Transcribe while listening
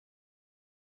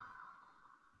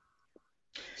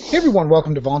Hey everyone,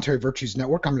 welcome to Voluntary Virtues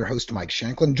Network. I'm your host, Mike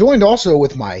Shanklin, joined also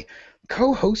with my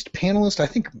co-host panelist. I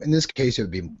think in this case it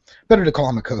would be better to call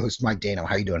him a co-host, Mike Dano.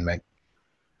 How you doing, Mike?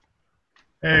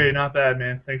 Hey, not bad,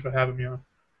 man. Thanks for having me on.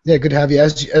 Yeah, good to have you.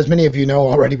 As many of you know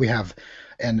already, we have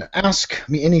an Ask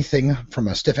Me Anything from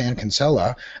a Stefan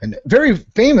Kinsella, and very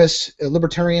famous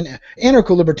libertarian,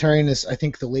 anarcho-libertarian is, I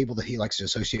think, the label that he likes to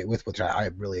associate with, which I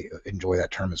really enjoy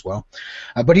that term as well.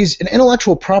 But he's an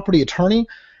intellectual property attorney,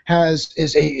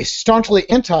 is a staunchly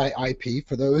anti-IP,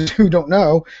 for those who don't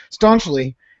know,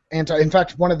 staunchly anti. In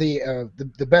fact, one of the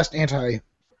best anti-IP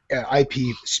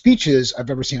speeches I've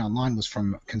ever seen online was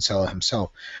from Kinsella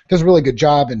himself. Does a really good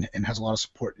job and has a lot of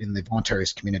support in the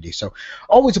voluntarist community. So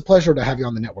always a pleasure to have you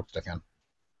on the network, Stefan.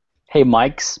 Hey,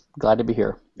 Mike's. Glad to be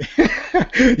here.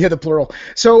 Yeah, the plural.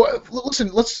 So listen,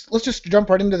 let's just jump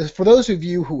right into this. For those of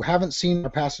you who haven't seen our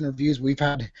past interviews, we've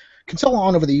had Kinsella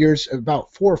on over the years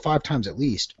about 4 or 5 times at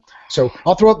least. So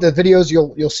I'll throw up the videos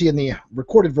you'll see in the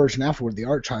recorded version afterward, the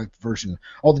archived version,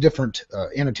 all the different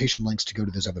annotation links to go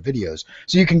to those other videos.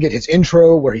 So you can get his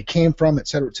intro, where he came from, et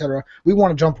cetera, et cetera. We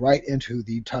want to jump right into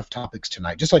the tough topics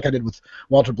tonight, just like I did with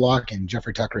Walter Block and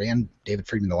Jeffrey Tucker and David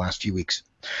Friedman the last few weeks.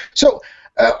 So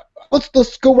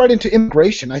let's go right into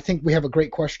immigration. I think we have a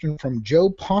great question from Joe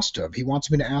Postov. He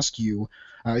wants me to ask you.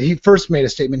 He first made a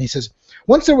statement. He says,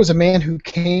 once there was a man who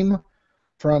came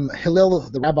from Hillel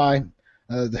the rabbi,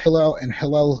 the Hillel, and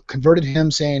Hillel converted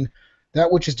him, saying,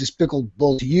 that which is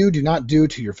despicable to you, do not do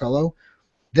to your fellow.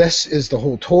 This is the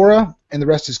whole Torah, and the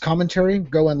rest is commentary.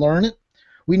 Go and learn it.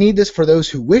 We need this for those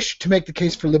who wish to make the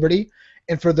case for liberty,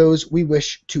 and for those we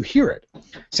wish to hear it.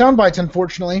 Sound bites,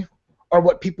 unfortunately, are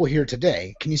what people hear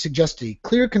today. Can you suggest a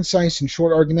clear, concise, and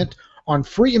short argument on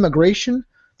free immigration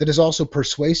that is also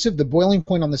persuasive? The boiling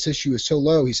point on this issue is so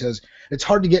low, he says, it's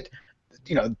hard to get,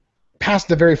 past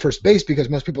the very first base because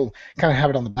most people kind of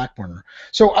have it on the back burner.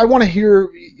 So I want to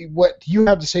hear what you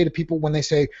have to say to people when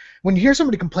you hear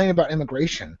somebody complain about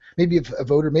immigration, maybe a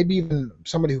voter, maybe even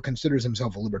somebody who considers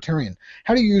himself a libertarian.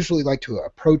 How do you usually like to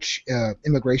approach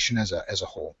immigration as a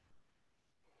whole?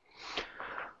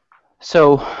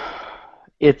 So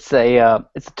it's a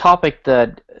topic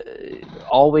that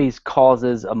always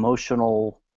causes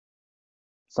emotional,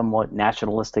 somewhat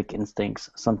nationalistic instincts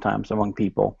sometimes among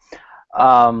people.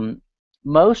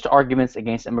 Most arguments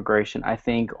against immigration, I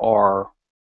think, are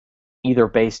either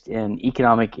based in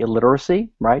economic illiteracy,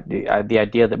 right? The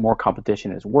idea that more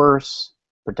competition is worse,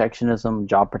 protectionism,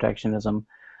 job protectionism,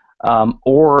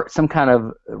 or some kind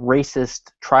of racist,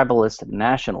 tribalist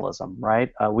nationalism,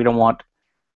 right? We don't want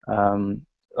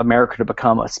America to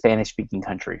become a Spanish-speaking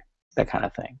country, that kind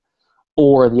of thing.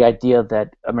 Or the idea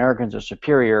that Americans are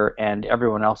superior and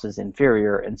everyone else is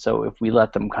inferior, and so if we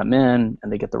let them come in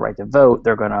and they get the right to vote,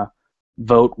 they're going to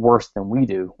vote worse than we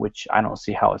do, which I don't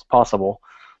see how is possible.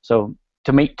 So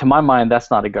to my mind,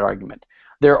 that's not a good argument.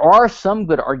 There are some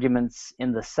good arguments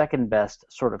in the second best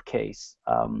sort of case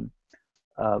of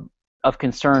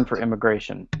concern for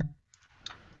immigration.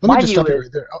 Let me just stop you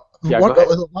right there. Yeah, go ahead.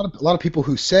 A lot of people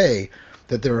who say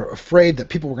that they're afraid that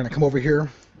people were going to come over here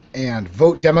and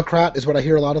vote Democrat is what I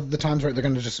hear a lot of the times, right? They're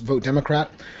going to just vote Democrat.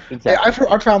 Exactly.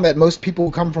 I've found that most people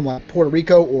who come from like Puerto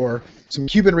Rico or some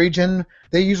Cuban region,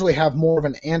 they usually have more of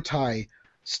an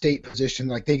anti-state position.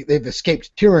 Like they've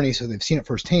escaped tyranny, so they've seen it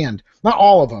firsthand. Not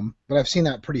all of them, but I've seen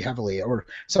that pretty heavily, or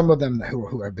some of them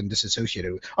who have been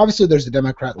disassociated. Obviously, there's the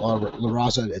Democrat, La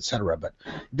Raza, etc. But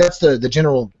that's the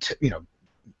general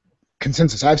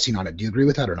consensus I've seen on it. Do you agree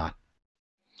with that or not?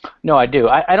 No, I do.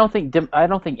 I don't think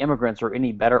immigrants are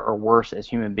any better or worse as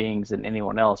human beings than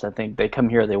anyone else. I think they come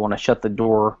here, they want to shut the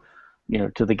door,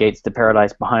 to the gates to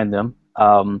paradise behind them.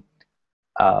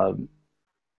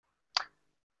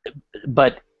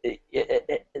 But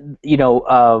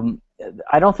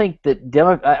I don't think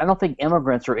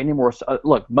immigrants are any more.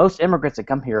 Look, most immigrants that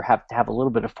come here have to have a little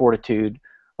bit of fortitude,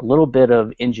 a little bit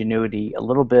of ingenuity, a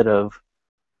little bit of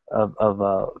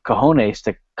cojones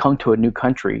to come to a new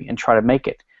country and try to make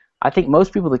it. I think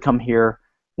most people that come here,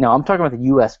 now I'm talking about the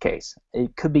U.S. case.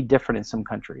 It could be different in some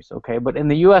countries, okay? But in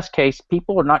the U.S. case,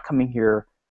 people are not coming here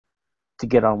to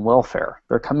get on welfare.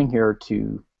 They're coming here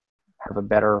to have a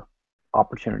better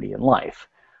opportunity in life.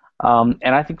 And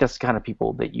I think that's the kind of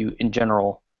people that you, in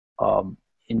general,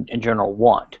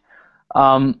 want.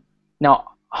 Now,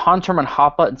 Hans Hermann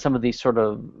Hoppe and some of these sort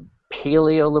of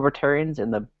paleo-libertarians in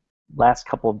the last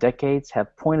couple of decades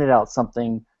have pointed out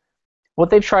something. What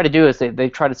they've tried to do is they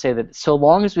try to say that so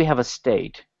long as we have a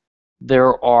state,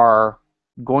 there are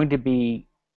going to be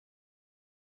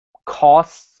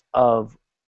costs of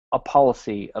a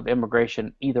policy of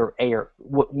immigration, either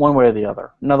one way or the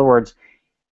other. In other words,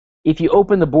 if you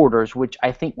open the borders, which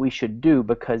I think we should do,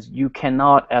 because you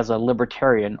cannot, as a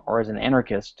libertarian or as an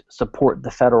anarchist, support the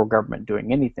federal government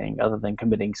doing anything other than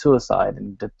committing suicide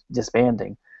and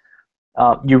disbanding.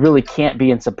 You really can't be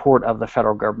in support of the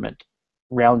federal government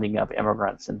rounding up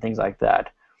immigrants and things like that.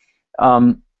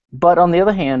 But on the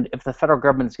other hand, if the federal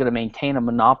government is going to maintain a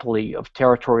monopoly of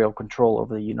territorial control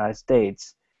over the United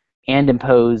States and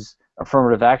impose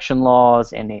affirmative action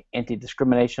laws and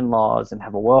anti-discrimination laws and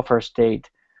have a welfare state,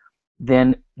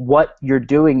 then what you're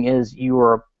doing is you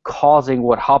are causing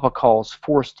what Hoppe calls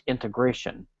forced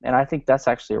integration. And I think that's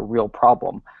actually a real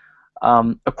problem.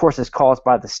 Of course, it's caused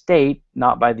by the state,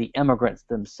 not by the immigrants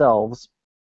themselves.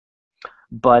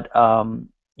 But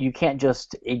you can't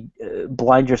just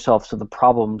blind yourself to the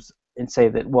problems and say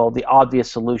that, well, the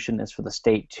obvious solution is for the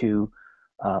state to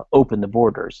open the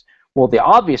borders. Well, the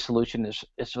obvious solution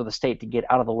is for the state to get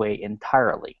out of the way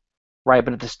entirely. Right,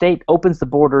 but if the state opens the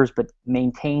borders but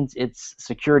maintains its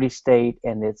security state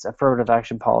and its affirmative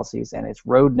action policies and its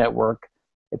road network,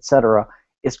 etc.,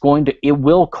 it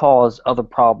will cause other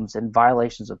problems and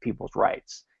violations of people's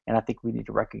rights. And I think we need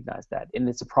to recognize that. And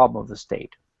it's a problem of the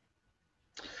state.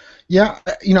 Yeah,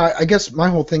 I guess my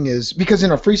whole thing is, because in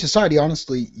a free society,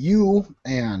 honestly, you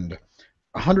and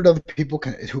 100 other people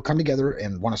who come together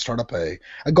and want to start up a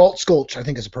Galt Skulch, I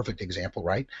think is a perfect example,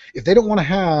 right? If they don't want to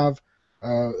have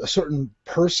a certain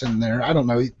person there, I don't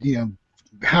know,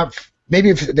 maybe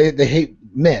if they hate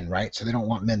men, right? So they don't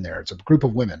want men there. It's a group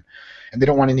of women, and they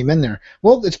don't want any men there.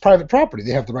 Well, it's private property.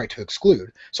 They have the right to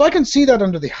exclude. So I can see that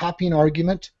under the Hoppian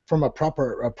argument from a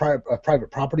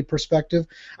private property perspective.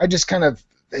 I just kind of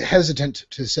hesitant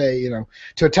to say,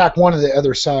 to attack one of the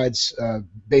other sides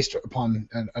based upon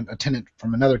a tenant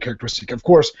from another characteristic. Of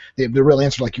course, the real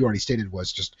answer, like you already stated,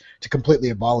 was just to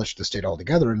completely abolish the state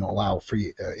altogether and allow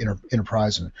free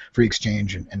enterprise and free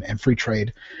exchange and free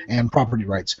trade and property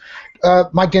rights.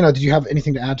 Mike Dano, did you have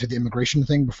anything to add to the immigration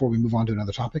thing before we move on to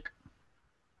another topic?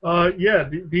 Yeah,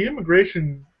 the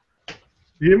immigration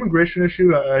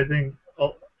issue.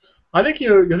 I think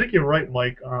you're right,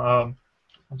 Mike.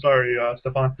 I'm sorry,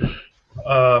 Stefan.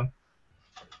 A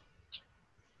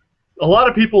lot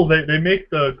of people, they make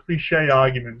the cliche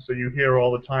arguments that you hear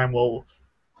all the time. Well,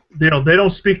 they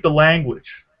don't speak the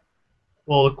language.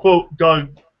 Well, to quote Doug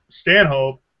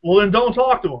Stanhope, well, then don't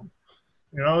talk to him.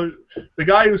 The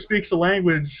guy who speaks the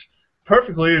language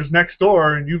perfectly is next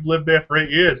door, and you've lived there for 8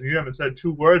 years, and you haven't said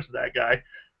 2 words to that guy.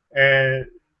 And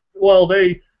well,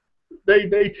 they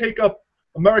take up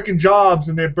American jobs,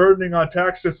 and they're burdening our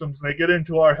tax systems, and they get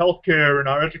into our healthcare and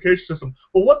our education system.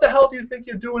 Well, what the hell do you think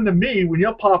you're doing to me when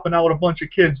you're popping out a bunch of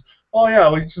kids? Oh yeah,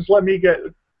 well, just let me get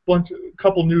a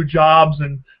couple new jobs,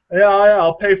 and yeah,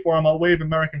 I'll pay for them. I'll wave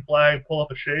American flag, pull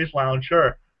up a chaise lounge,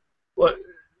 sure. But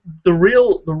the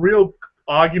real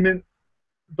argument,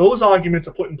 those arguments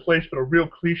are put in place for the real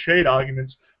cliched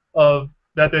arguments of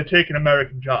that they're taking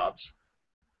American jobs.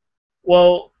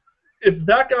 Well, if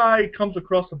that guy comes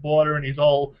across the border and he's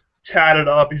all tatted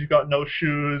up, he's got no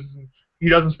shoes, he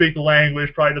doesn't speak the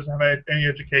language, probably doesn't have any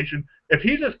education, if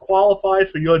he's as qualified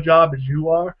for your job as you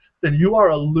are, then you are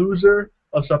a loser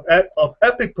of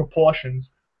epic proportions,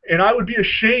 and I would be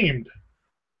ashamed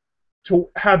to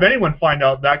have anyone find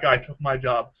out that guy took my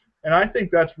job. And I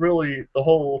think that's really the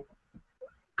whole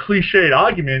cliched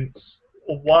argument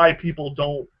of why people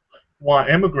don't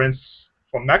want immigrants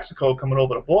from Mexico coming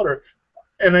over the border.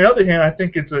 And on the other hand, I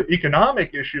think it's an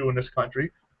economic issue in this country.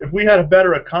 If we had a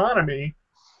better economy,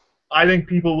 I think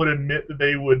people would admit that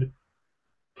they would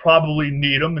probably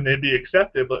need them and they'd be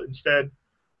accepted. But instead,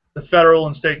 the federal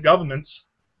and state governments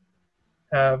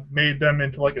have made them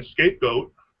into like a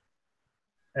scapegoat.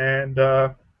 And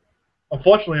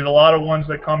unfortunately, a lot of ones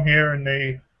that come here and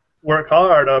they work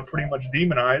hard are pretty much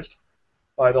demonized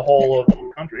by the whole of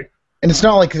the country. And it's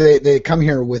not like they come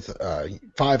here with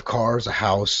 5 cars, a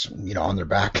house, on their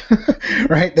back,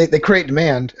 right? They create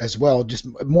demand as well, just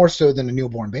more so than a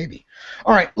newborn baby.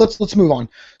 All right, let's move on.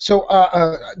 So,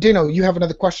 Dano, you have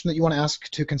another question that you want to ask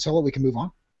to Kinsella? We can move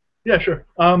on. Yeah, sure.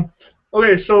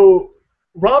 Okay, so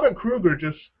Robert Kruger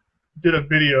just did a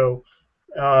video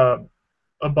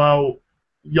about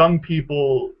young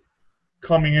people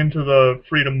coming into the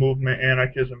freedom movement,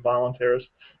 anarchists and volunteers,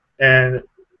 and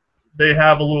they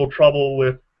have a little trouble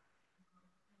with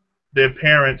their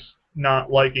parents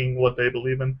not liking what they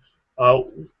believe in.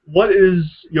 What is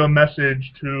your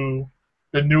message to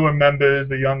the newer members,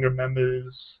 the younger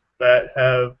members that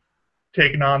have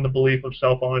taken on the belief of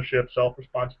self-ownership,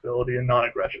 self-responsibility, and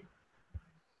non-aggression?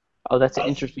 Oh, that's an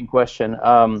interesting question.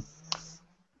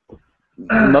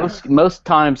 Most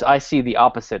times I see the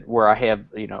opposite, where I have,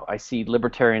 I see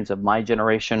libertarians of my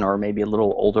generation or maybe a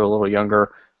little older, a little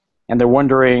younger, and they're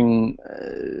wondering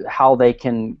how they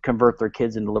can convert their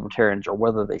kids into libertarians, or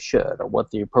whether they should, or what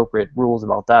the appropriate rules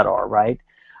about that are, right?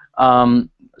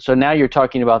 So now you're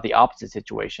talking about the opposite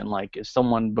situation, like if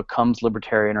someone becomes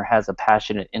libertarian or has a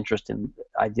passionate interest in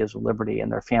ideas of liberty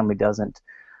and their family doesn't.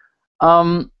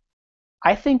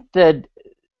 I think that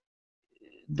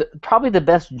probably the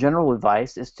best general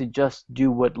advice is to just do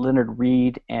what Leonard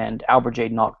Read and Albert J.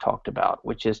 Nock talked about,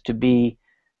 which is to be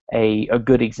a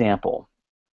good example.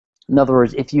 In other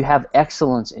words, if you have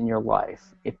excellence in your life,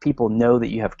 if people know that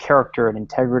you have character and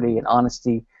integrity and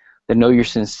honesty, they know you're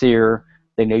sincere,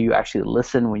 they know you actually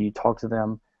listen when you talk to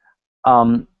them,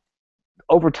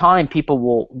 over time people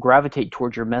will gravitate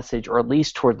towards your message, or at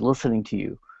least toward listening to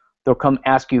you. They'll come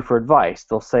ask you for advice.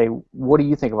 They'll say, what do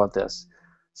you think about this?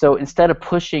 So instead of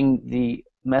pushing the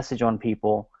message on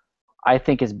people, I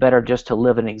think it's better just to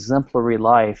live an exemplary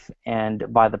life,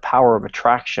 and by the power of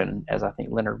attraction, as I think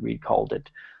Leonard Read called it,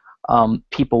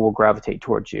 people will gravitate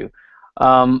towards you.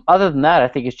 Other than that, I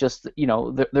think it's just,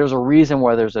 there's a reason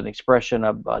why there's an expression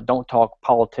of don't talk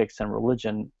politics and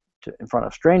religion in front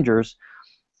of strangers.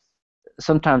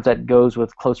 Sometimes that goes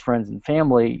with close friends and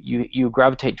family. You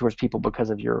gravitate towards people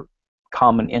because of your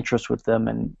common interests with them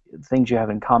and things you have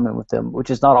in common with them,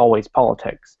 which is not always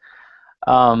politics.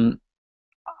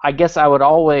 I guess I would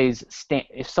always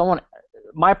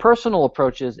my personal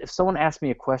approach is, if someone asks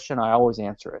me a question, I always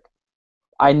answer it.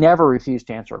 I never refuse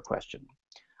to answer a question.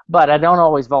 But I don't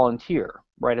always volunteer,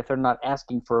 right, if they're not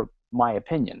asking for my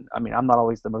opinion. I mean, I'm not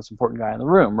always the most important guy in the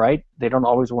room, right? They don't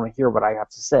always want to hear what I have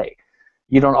to say.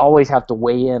 You don't always have to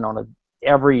weigh in on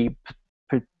every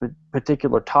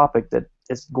particular topic that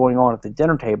is going on at the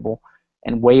dinner table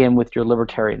and weigh in with your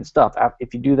libertarian stuff.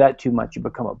 If you do that too much, you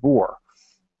become a bore.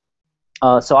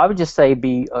 So I would just say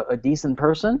be a decent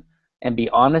person and be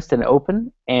honest and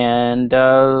open, and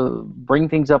bring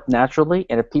things up naturally.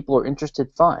 And if people are interested,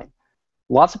 fine.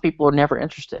 Lots of people are never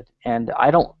interested, and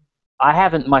I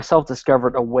haven't myself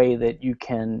discovered a way that you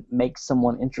can make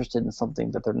someone interested in something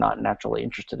that they're not naturally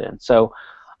interested in. So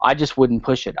I just wouldn't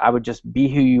push it. I would just be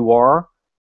who you are,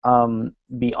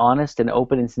 be honest and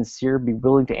open and sincere, be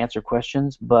willing to answer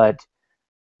questions, but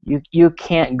you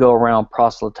can't go around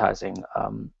proselytizing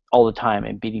all the time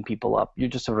and beating people up. You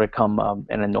just sort of become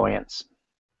an annoyance.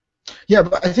 Yeah,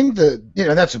 but I think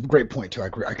that's a great point too.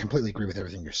 I completely agree with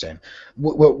everything you're saying.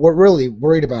 What we're really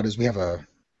worried about is we have a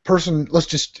person, let's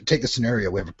just take the scenario,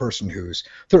 we have a person who's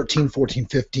 13, 14,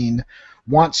 15,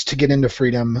 wants to get into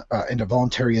freedom, into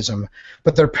voluntarism,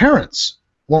 but their parents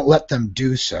won't let them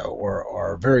do so, or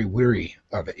are very weary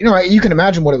of it. You can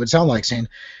imagine what it would sound like saying,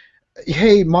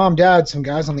 hey, Mom, Dad, some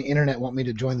guys on the internet want me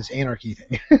to join this anarchy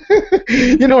thing.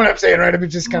 You know what I'm saying, right? It'd be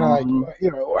just kind of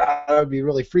like, wow, that would be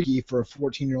really freaky for a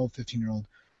 14-year-old, 15-year-old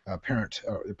parent,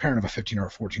 or the parent of a 15 or a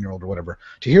 14-year-old or whatever,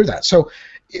 to hear that. So,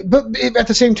 but at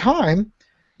the same time,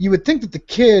 you would think that the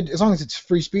kid, as long as it's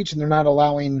free speech and they're not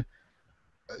allowing,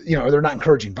 they're not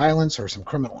encouraging violence or some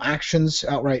criminal actions,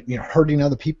 outright, hurting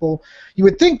other people, you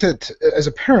would think that as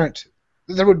a parent,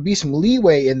 there would be some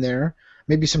leeway in there,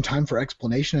 maybe some time for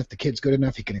explanation. If the kid's good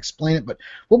enough, he can explain it. But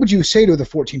what would you say to the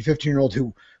 14, 15-year-old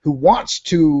who wants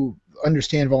to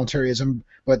understand voluntarism,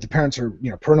 but the parents are,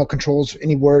 parental controls,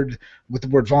 any word with the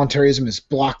word voluntarism is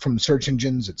blocked from search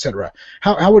engines, etc.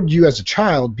 How would you as a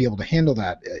child be able to handle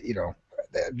that?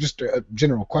 Just a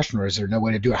general question, or is there no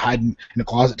way to do it, hide in a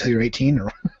closet till you're 18,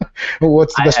 or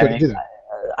what's the best way to do that?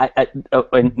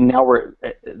 And now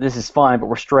this is fine, but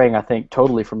we're straying, I think,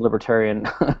 totally from libertarian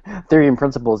theory and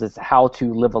principles. It's how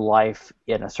to live a life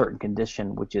in a certain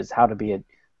condition, which is how to be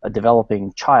a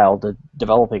developing child, a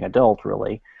developing adult,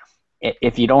 really.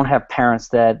 If you don't have parents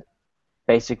that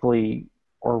basically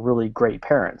are really great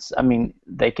parents, I mean,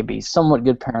 they could be somewhat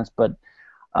good parents, but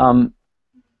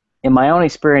in my own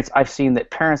experience, I've seen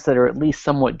that parents that are at least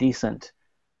somewhat decent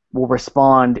will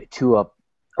respond to a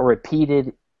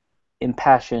repeated,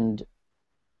 impassioned,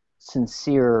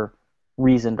 sincere,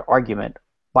 reasoned argument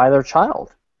by their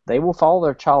child. They will follow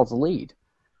their child's lead.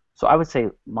 So I would say,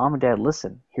 Mom and Dad,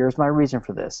 listen, here's my reason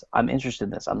for this. I'm interested in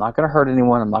this. I'm not going to hurt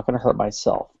anyone. I'm not going to hurt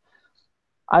myself.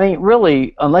 I mean,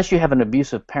 really, unless you have an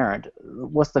abusive parent,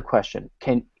 what's the question?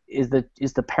 Is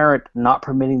the parent not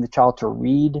permitting the child to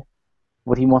read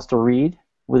what he wants to read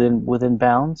within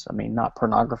bounds? I mean, not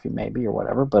pornography maybe or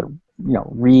whatever, but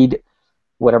read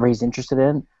whatever he's interested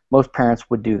in. Most parents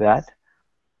would do that,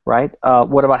 right?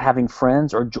 What about having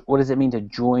friends, or what does it mean to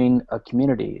join a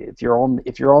community? If you're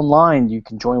online, you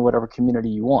can join whatever community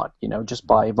you want, just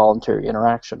by voluntary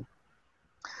interaction.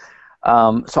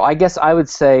 So I guess I would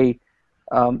say,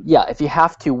 if you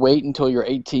have to wait until you're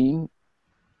 18,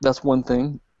 that's one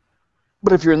thing.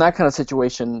 But if you're in that kind of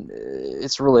situation,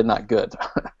 it's really not good.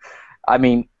 I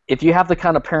mean, if you have the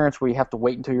kind of parents where you have to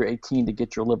wait until you're 18 to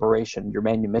get your liberation, your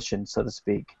manumission, so to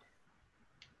speak,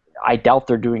 I doubt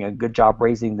they're doing a good job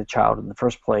raising the child in the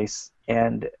first place.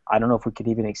 And I don't know if we could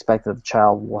even expect that the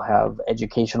child will have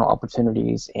educational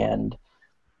opportunities and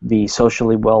be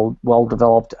socially well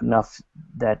developed enough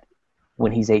that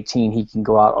when he's 18 he can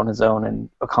go out on his own and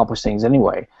accomplish things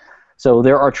anyway. So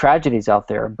there are tragedies out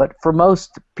there, but for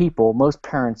most people, most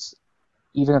parents,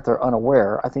 even if they're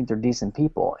unaware, I think they're decent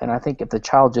people. And I think if the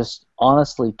child just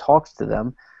honestly talks to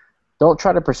them, don't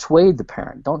try to persuade the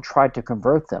parent. Don't try to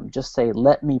convert them. Just say,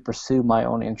 let me pursue my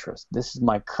own interest. This is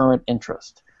my current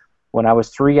interest. When I was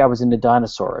 3, I was into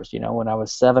dinosaurs. When I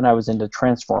was 7, I was into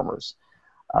Transformers.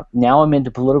 Now I'm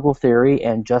into political theory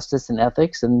and justice and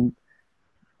ethics, and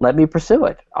let me pursue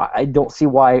it. I don't see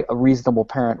why a reasonable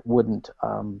parent wouldn't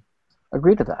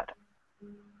agree to that.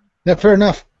 Yeah, fair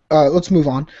enough. Let's move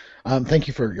on. Thank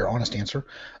you for your honest answer.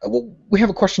 Well, we have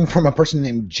a question from a person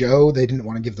named Joe. They didn't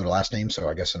want to give their last name, so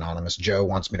I guess anonymous Joe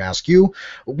wants me to ask you,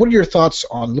 what are your thoughts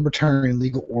on libertarian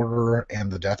legal order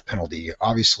and the death penalty?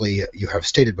 Obviously, you have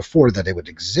stated before that it would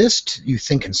exist, you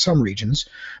think, in some regions,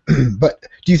 but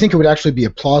do you think it would actually be a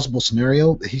plausible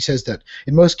scenario? He says that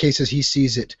in most cases he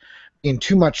sees it in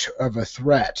too much of a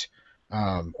threat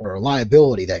or a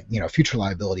liability, that future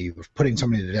liability of putting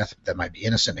somebody to death that might be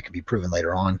innocent, it can be proven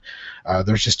later on.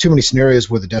 There's just too many scenarios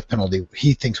where the death penalty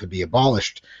he thinks would be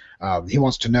abolished. He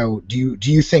wants to know, do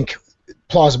you think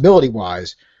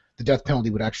plausibility-wise the death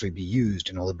penalty would actually be used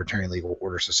in a libertarian legal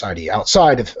order society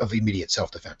outside of immediate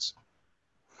self-defense?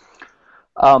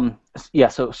 Yeah,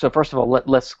 so first of all,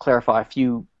 let's clarify a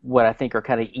few what I think are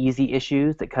kind of easy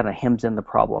issues that kind of hems in the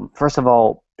problem. First of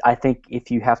all, I think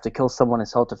if you have to kill someone in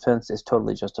self-defense, is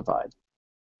totally justified.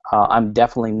 I'm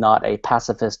definitely not a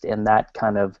pacifist in that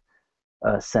kind of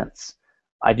sense.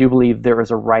 I do believe there is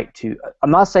a right to.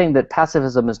 I'm not saying that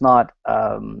pacifism is not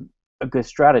a good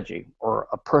strategy or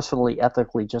a personally,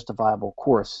 ethically justifiable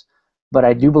course, but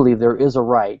I do believe there is a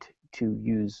right to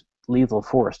use lethal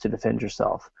force to defend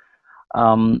yourself.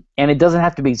 And it doesn't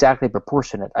have to be exactly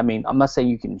proportionate. I mean, I'm not saying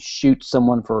you can shoot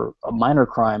someone for a minor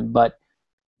crime, but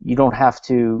you don't have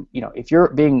to, if you're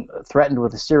being threatened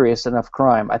with a serious enough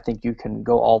crime, I think you can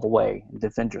go all the way and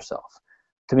defend yourself.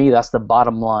 To me, that's the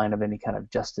bottom line of any kind of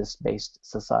justice-based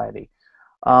society.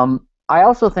 I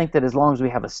also think that as long as we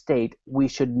have a state, we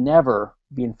should never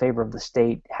be in favor of the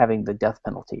state having the death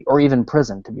penalty, or even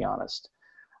prison, to be honest,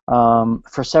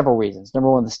 for several reasons.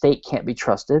 Number one, the state can't be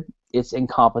trusted. It's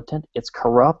incompetent. It's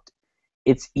corrupt.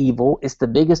 It's evil. It's the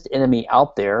biggest enemy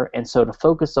out there, and so to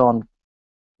focus on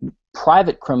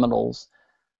private criminals,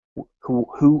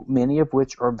 who many of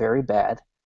which are very bad,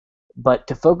 but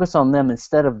to focus on them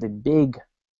instead of the big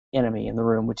enemy in the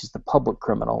room, which is the public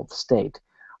criminal, the state,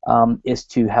 is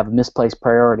to have misplaced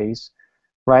priorities,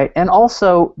 right? And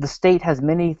also, the state has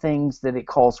many things that it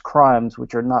calls crimes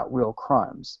which are not real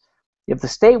crimes. If the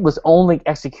state was only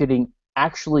executing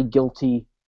actually guilty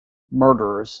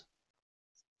murderers,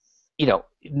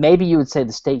 maybe you would say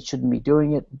the state shouldn't be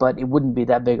doing it, but it wouldn't be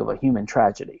that big of a human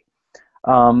tragedy.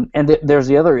 And there's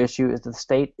the other issue, is the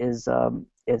state is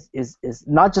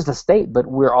not just a state, but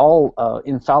we're all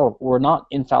infallible. We're not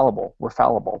infallible. We're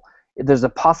fallible. There's a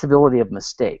possibility of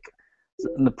mistake.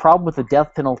 And the problem with the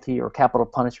death penalty or capital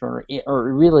punishment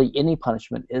or really any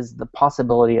punishment is the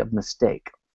possibility of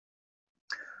mistake.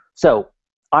 So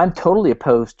I'm totally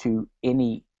opposed to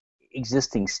any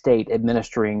existing state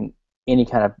administering any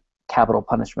kind of capital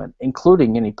punishment,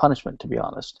 including any punishment, to be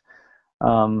honest.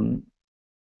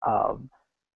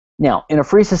 Now, in a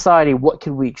free society, what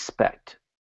can we expect?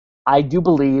 I do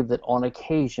believe that on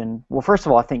occasion, well, first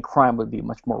of all, I think crime would be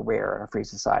much more rare in a free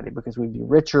society because we'd be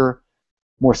richer,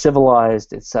 more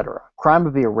civilized, etc. Crime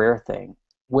would be a rare thing.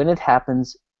 When it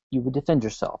happens, you would defend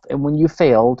yourself. And when you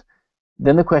failed,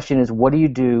 then the question is, what do you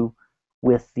do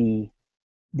with the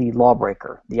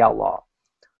lawbreaker, the outlaw?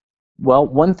 Well,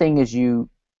 one thing is you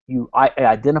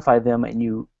identify them and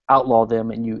you outlaw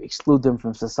them and you exclude them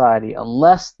from society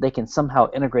unless they can somehow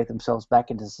integrate themselves back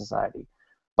into society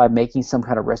by making some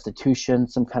kind of restitution,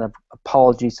 some kind of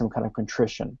apology, some kind of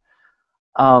contrition.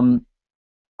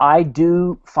 I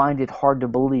do find it hard to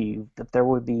believe that there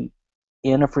would be,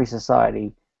 in a free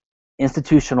society,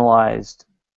 institutionalized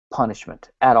punishment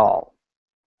at all,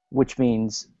 which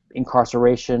means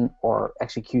incarceration or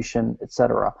execution,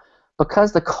 etc.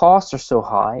 Because the costs are so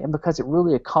high and because it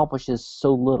really accomplishes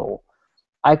so little,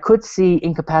 I could see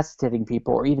incapacitating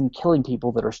people or even killing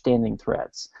people that are standing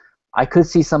threats. I could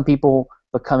see some people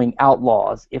becoming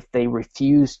outlaws if they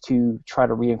refuse to try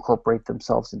to reincorporate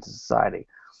themselves into society.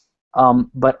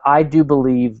 But I do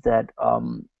believe that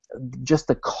just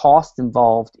the cost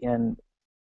involved in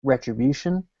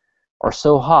retribution are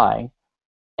so high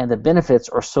and the benefits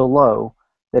are so low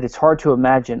that it's hard to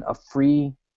imagine a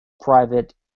free,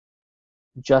 private,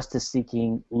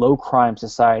 justice-seeking, low-crime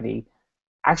society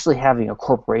actually having a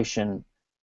corporation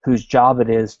whose job it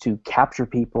is to capture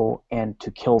people and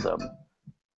to kill them.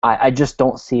 I just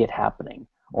don't see it happening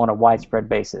on a widespread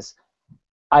basis.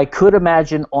 I could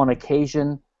imagine on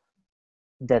occasion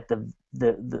that the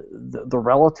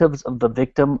relatives of the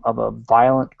victim of a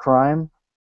violent crime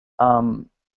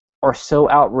are so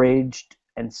outraged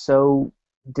and so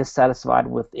dissatisfied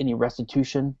with any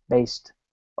restitution-based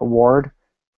award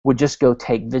would just go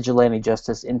take vigilante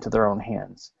justice into their own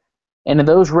hands. And in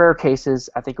those rare cases,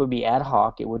 I think it would be ad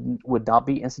hoc. It would not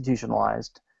be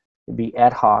institutionalized. It would be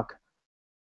ad hoc.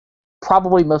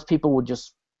 Probably most people would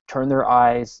just turn their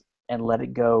eyes and let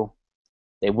it go.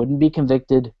 They wouldn't be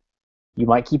convicted. You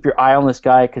might keep your eye on this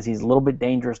guy because he's a little bit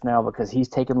dangerous now because he's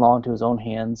taken law into his own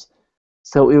hands.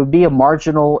 So it would be a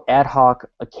marginal, ad hoc,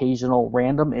 occasional,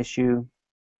 random issue.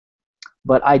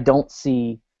 But I don't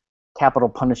see capital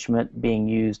punishment being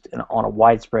used on a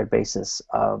widespread basis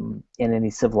in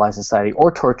any civilized society,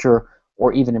 or torture,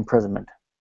 or even imprisonment.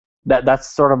 That's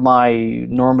sort of my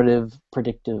normative,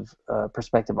 predictive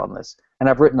perspective on this, and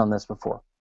I've written on this before.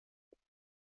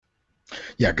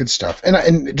 Yeah, good stuff.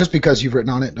 And just because you've written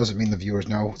on it doesn't mean the viewers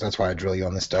know. That's why I drill you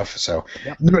on this stuff. So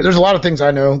yep. There's a lot of things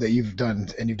I know that you've done,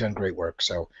 and you've done great work.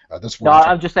 So that's. No,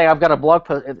 I'm just saying I've got a blog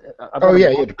post.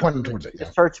 Yeah, pointing towards it. Yeah.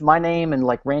 Just search my name and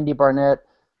like Randy Barnett,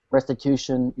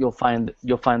 Restitution. You'll find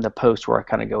the post where I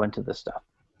kind of go into this stuff.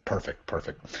 Perfect.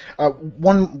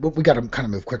 We got to kind of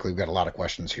move quickly. We've got a lot of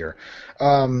questions here.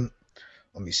 Let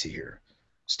me see here.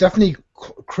 Stephanie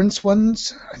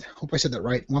Krinswans, I hope I said that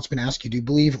right, wants me to ask you, do you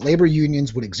believe labor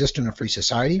unions would exist in a free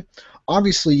society?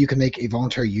 Obviously, you can make a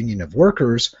voluntary union of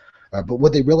workers, but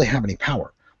would they really have any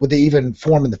power? Would they even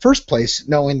form in the first place,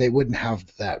 knowing they wouldn't have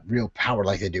that real power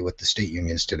like they do with the state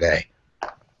unions today?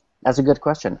 That's a good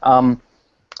question.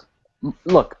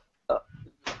 Look,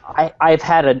 I've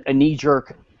had a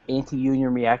knee-jerk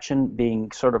anti-union reaction,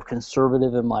 being sort of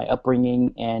conservative in my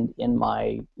upbringing and in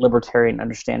my libertarian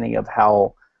understanding of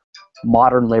how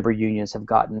modern labor unions have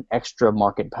gotten extra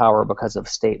market power because of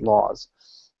state laws.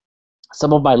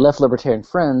 Some of my left libertarian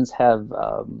friends have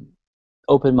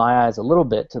opened my eyes a little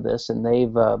bit to this, and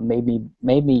they've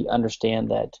made me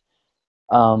understand that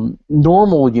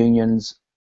normal unions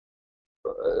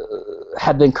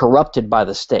have been corrupted by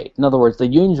the state. In other words, the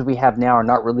unions we have now are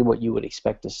not really what you would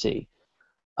expect to see.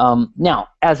 Now,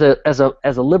 as a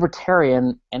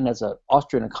libertarian and as an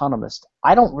Austrian economist,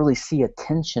 I don't really see a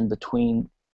tension between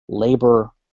labor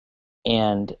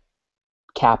and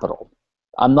capital.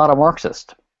 I'm not a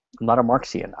Marxist. I'm not a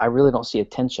Marxian. I really don't see a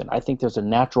tension. I think there's a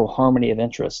natural harmony of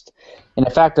interest. And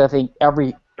in fact, I think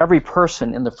every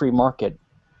person in the free market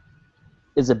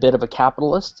is a bit of a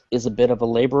capitalist, is a bit of a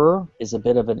laborer, is a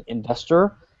bit of an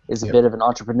investor, is a bit of an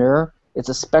entrepreneur. It's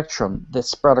a spectrum that's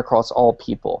spread across all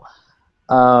people.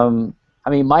 I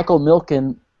mean, Michael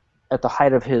Milken, at the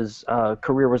height of his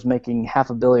career, was making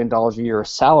 $500 million a year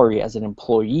salary as an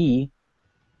employee,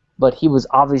 but he was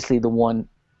obviously the one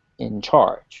in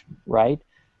charge, right?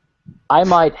 I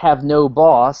might have no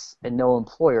boss and no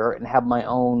employer and have my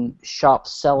own shop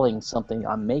selling something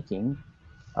I'm making,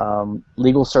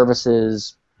 legal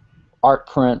services, art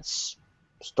prints,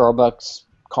 Starbucks,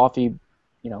 coffee,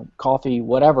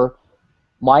 whatever.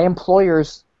 My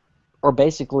employers are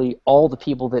basically all the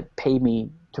people that pay me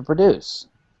to produce,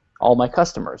 all my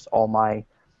customers, all my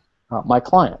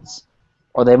clients.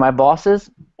 Are they my bosses?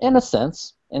 In a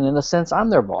sense, and in a sense I'm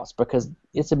their boss because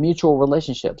it's a mutual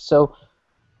relationship. So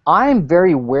I'm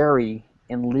very wary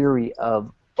and leery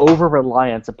of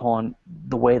over-reliance upon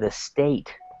the way the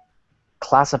state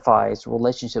classifies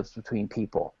relationships between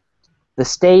people. The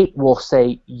state will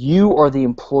say, you are the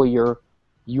employer,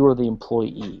 you are the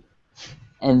employee.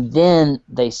 And then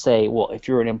they say, well, if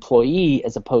you're an employee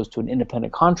as opposed to an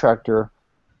independent contractor,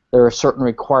 there are certain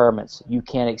requirements. You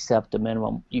can't accept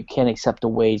a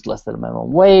wage less than a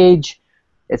minimum wage,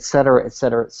 et cetera, et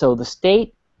cetera. So the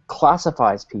state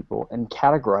classifies people and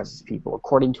categorizes people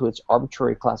according to its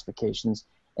arbitrary classifications,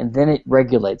 and then it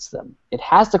regulates them. It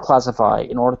has to classify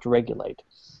in order to regulate.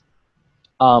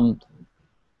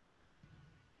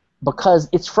 Because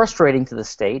it's frustrating to the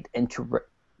state and to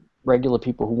regular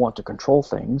people who want to control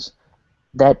things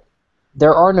that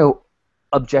there are no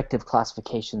objective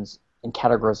classifications and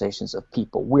categorizations of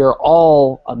people. We're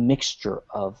all a mixture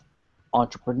of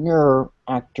entrepreneur,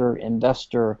 actor,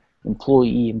 investor,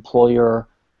 employee, employer.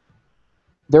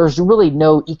 there's really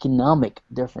no economic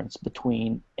difference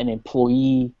between an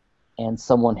employee and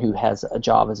someone who has a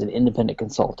job as an independent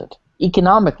consultant.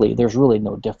 Economically, there's really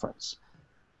no difference.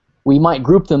 We might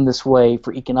group them this way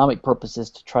for economic purposes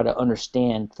to try to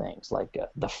understand things like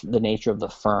the nature of the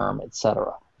firm,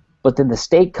 etc. But then the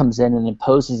state comes in and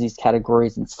imposes these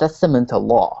categories and sets them into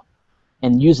law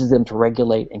and uses them to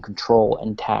regulate and control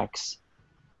and tax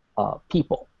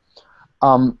people.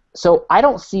 So I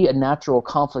don't see a natural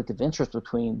conflict of interest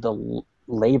between the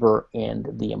labor and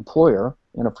the employer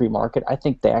in a free market. I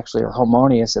think they actually are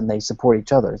harmonious and they support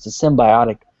each other. It's a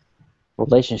symbiotic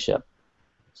relationship.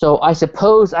 So I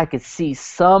suppose I could see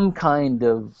some kind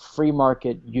of free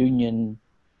market union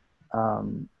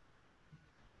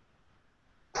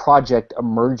project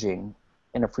emerging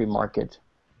in a free market,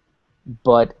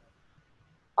 but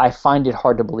I find it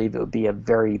hard to believe it would be a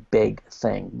very big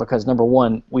thing because, number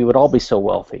one, we would all be so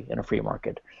wealthy in a free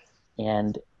market,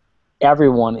 and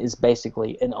everyone is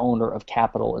basically an owner of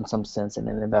capital in some sense and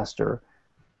an investor,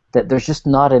 that there's just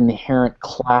not an inherent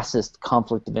classist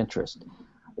conflict of interest.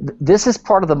 This is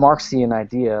part of the Marxian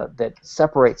idea that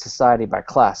separates society by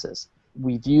classes.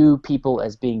 We view people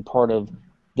as being part of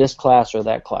this class or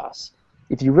that class.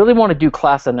 If you really want to do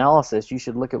class analysis, you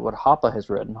should look at what Hoppe has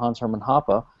written, Hans Hermann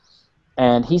Hoppe,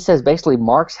 and he says basically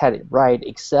Marx had it right,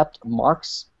 except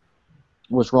Marx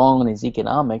was wrong in his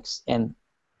economics and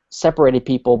separated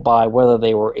people by whether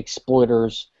they were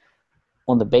exploiters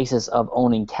on the basis of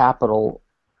owning capital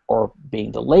or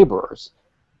being the laborers.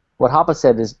 What Hoppe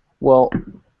said is, well,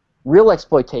 real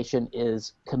exploitation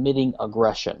is committing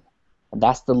aggression. And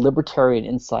that's the libertarian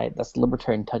insight, that's the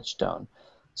libertarian touchstone.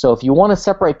 So if you want to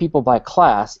separate people by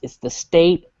class, it's the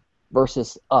state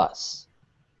versus us.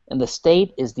 And the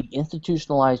state is the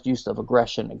institutionalized use of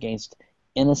aggression against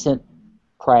innocent,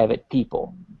 private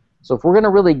people. So if we're going to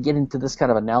really get into this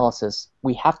kind of analysis,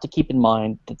 we have to keep in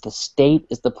mind that the state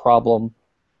is the problem.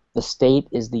 The state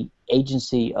is the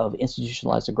agency of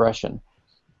institutionalized aggression.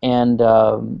 And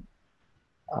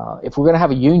if we're going to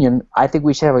have a union, I think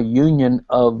we should have a union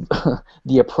of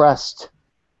the oppressed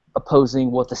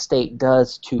opposing what the state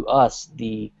does to us,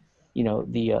 the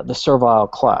servile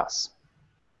class.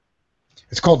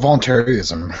 It's called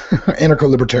voluntarism,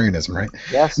 anarcho-libertarianism, right?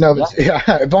 Yes. No, yes.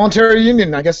 yeah, voluntary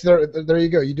union. I guess there you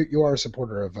go. You are a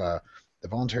supporter of the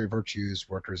Voluntary Virtues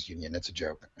Workers Union. It's a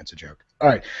joke. It's a joke. All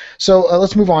right. So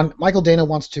let's move on. Michael Dana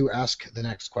wants to ask the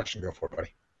next question. Go for it,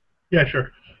 buddy. Yeah,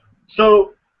 sure.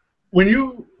 So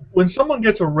when someone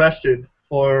gets arrested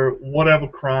for whatever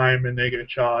crime and they get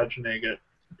charged and they get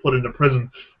put into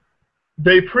prison,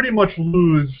 they pretty much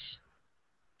lose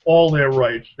all their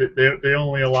rights. They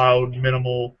only allowed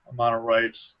minimal amount of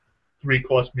rights,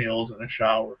 3-course meals and a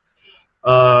shower.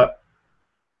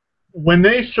 When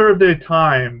they serve their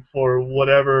time for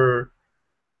whatever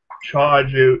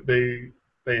charge they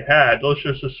had, let's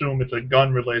just assume it's a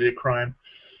gun-related crime.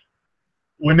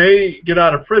 When they get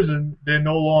out of prison, they're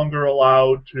no longer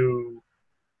allowed to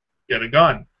get a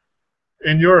gun.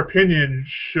 In your opinion,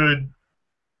 should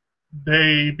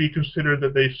they be considered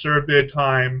that they served their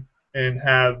time and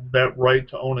have that right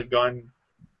to own a gun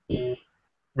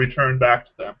returned back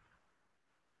to them?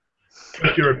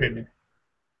 What's your opinion?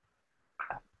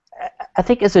 I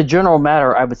think as a general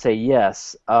matter, I would say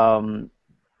yes.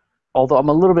 Although I'm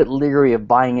a little bit leery of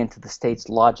buying into the state's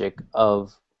logic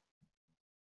of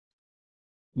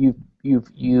you've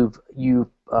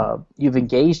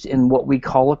engaged in what we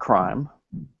call a crime.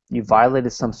 You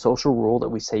violated some social rule that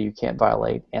we say you can't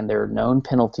violate, and there are known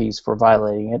penalties for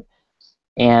violating it.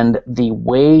 And the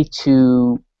way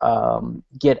to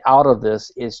get out of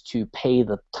this is to pay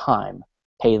the time,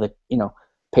 pay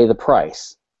the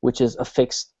price, which is a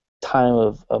fixed time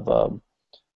of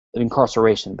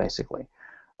incarceration, basically.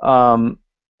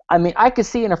 I mean, I could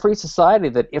see in a free society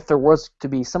that if there was to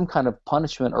be some kind of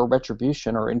punishment or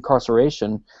retribution or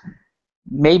incarceration,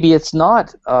 maybe it's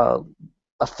not a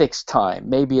fixed time.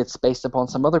 Maybe it's based upon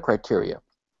some other criteria.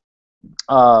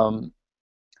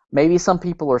 Maybe some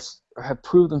people have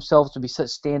proved themselves to be such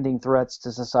standing threats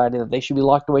to society that they should be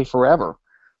locked away forever,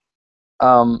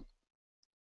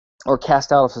 or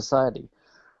cast out of society.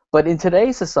 But in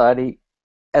today's society,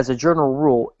 as a general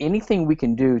rule, anything we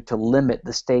can do to limit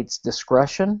the state's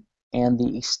discretion and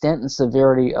the extent and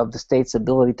severity of the state's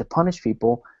ability to punish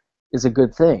people is a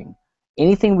good thing.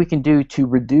 Anything we can do to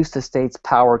reduce the state's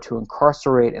power to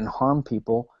incarcerate and harm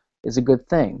people is a good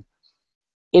thing.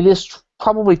 It is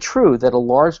probably true that a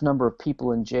large number of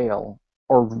people in jail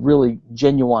are really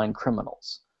genuine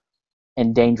criminals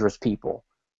and dangerous people.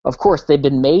 Of course, they've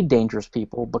been made dangerous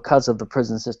people because of the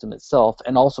prison system itself,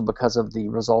 and also because of the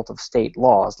result of state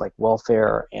laws like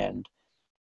welfare and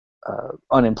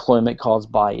unemployment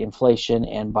caused by inflation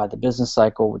and by the business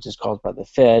cycle, which is caused by the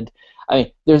Fed. I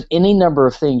mean, there's any number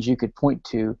of things you could point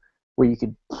to where you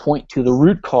could point to the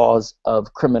root cause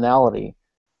of criminality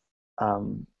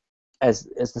as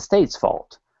the state's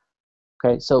fault.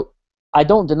 Okay, so I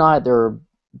don't deny there are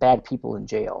bad people in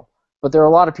jail, but there are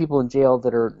a lot of people in jail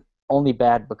that are only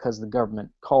bad because the government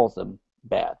calls them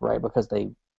bad, right? Because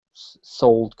they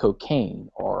sold cocaine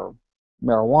or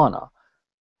marijuana.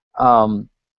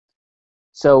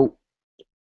 So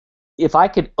if I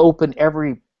could open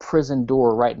every prison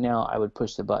door right now, I would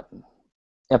push the button.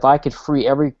 If I could free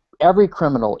every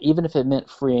criminal, even if it meant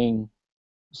freeing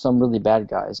some really bad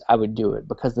guys, I would do it,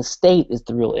 because the state is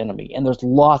the real enemy, and there's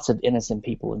lots of innocent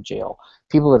people in jail,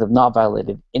 people that have not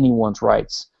violated anyone's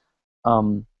rights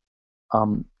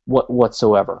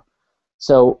whatsoever.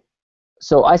 So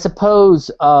I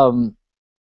suppose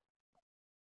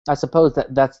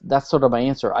that's sort of my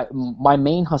answer. My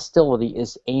main hostility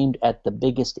is aimed at the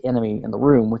biggest enemy in the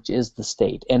room, which is the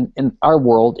state. And in our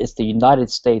world, it's the United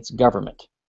States government.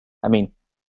 I mean,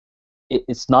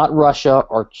 it's not Russia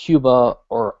or Cuba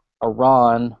or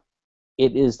Iran.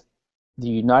 It is the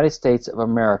United States of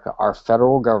America, our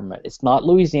federal government. It's not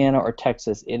Louisiana or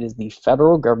Texas. It is the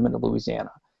federal government of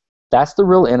Louisiana. That's the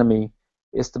real enemy.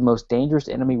 It's the most dangerous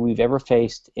enemy we've ever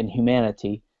faced in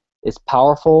humanity. It's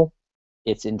powerful.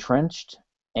 It's entrenched,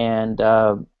 and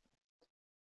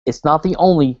it's not the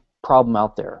only problem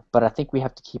out there, but I think we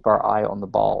have to keep our eye on the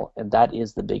ball, and that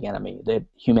is the big enemy that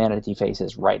humanity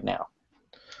faces right now.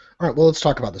 All right, well, let's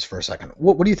talk about this for a second.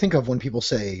 What do you think of when people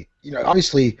say,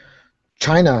 obviously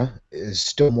China is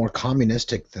still more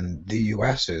communistic than the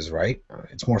U.S. is, right?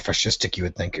 It's more fascistic, you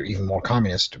would think, or even more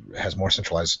communist, has more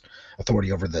centralized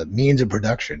authority over the means of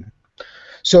production.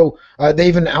 So they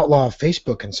even outlaw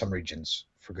Facebook in some regions,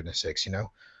 for goodness sakes,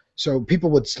 So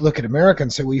people would look at America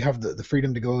and say, well, you have the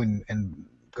freedom to go and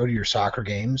go to your soccer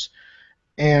games.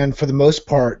 And for the most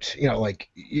part, like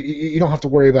you don't have to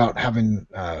worry about having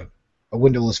a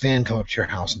windowless van come up to your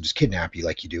house and just kidnap you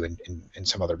like you do in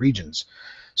some other regions.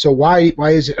 So why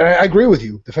is it? I agree with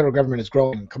you. The federal government is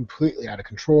growing completely out of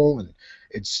control, and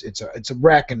it's a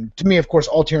wreck. And to me, of course,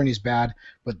 all tyranny is bad.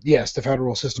 But yes, the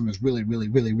federal system is really, really,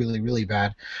 really, really, really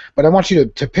bad. But I want you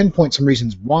to pinpoint some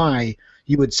reasons why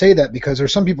you would say that, because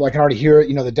there's some people, I can already hear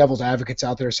it, the devil's advocates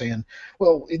out there saying,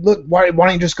 well, look, why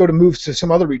don't you just go to move to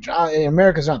some other region?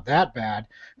 America's not that bad.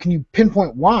 Can you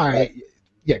pinpoint why? Right.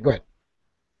 Yeah, go ahead.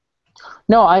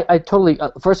 No, I totally.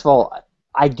 First of all,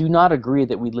 I do not agree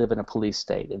that we live in a police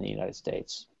state in the United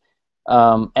States.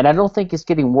 And I don't think it's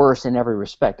getting worse in every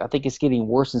respect. I think it's getting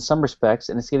worse in some respects,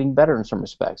 and it's getting better in some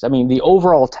respects. I mean, the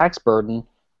overall tax burden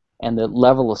and the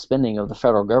level of spending of the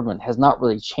federal government has not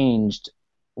really changed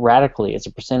radically as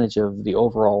a percentage of the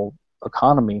overall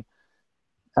economy,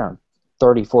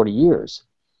 30, 40 years.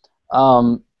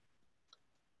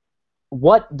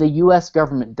 What the U.S.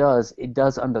 government does, it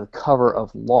does under the cover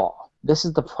of law. This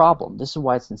is the problem. This is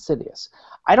why it's insidious.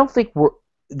 I don't think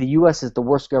the U.S. is the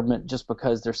worst government just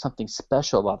because there's something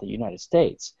special about the United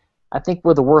States. I think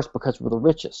we're the worst because we're the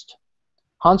richest.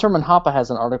 Hans Hermann Hoppe has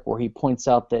an article where he points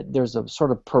out that there's a sort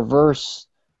of perverse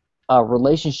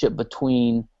relationship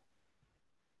between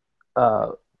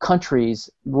countries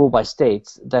ruled by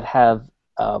states that have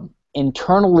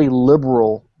internally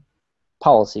liberal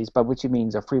policies, by which he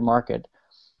means a free market,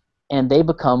 and they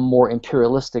become more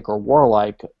imperialistic or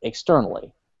warlike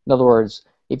externally. In other words,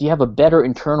 if you have a better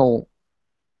internal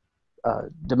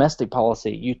domestic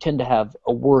policy, you tend to have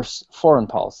a worse foreign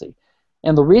policy.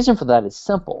 And the reason for that is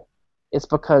simple. It's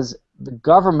because the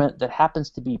government that happens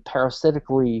to be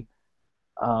parasitically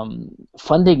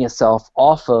funding itself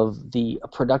off of the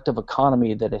productive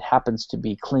economy that it happens to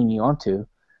be clinging onto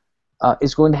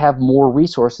is going to have more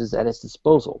resources at its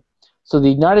disposal. So the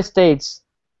United States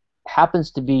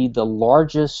happens to be the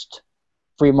largest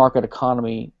free market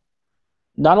economy,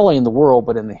 not only in the world,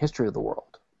 but in the history of the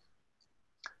world.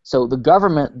 So the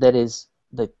government that is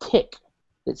the tick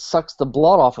that sucks the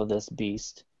blood off of this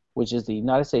beast, which is the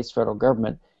United States federal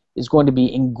government, is going to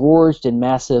be engorged in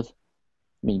massive.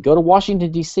 I mean, go to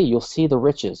Washington, D.C., you'll see the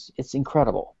riches. It's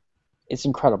incredible. It's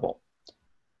incredible.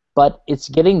 But it's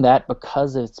getting that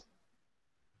because it's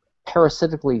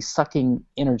parasitically sucking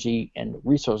energy and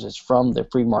resources from the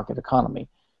free market economy.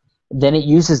 Then it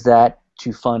uses that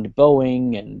to fund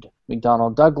Boeing and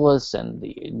McDonnell Douglas and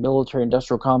the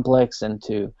military-industrial complex, and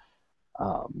to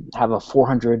have a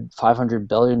 $400-500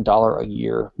 billion a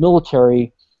year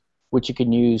military, which it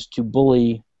can use to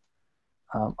bully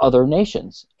other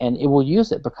nations. And it will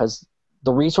use it because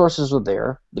the resources are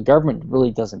there. The government really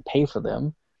doesn't pay for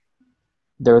them.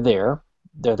 They're there.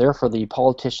 they're there for the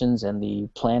politicians and the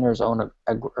planners' own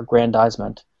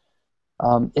aggrandizement.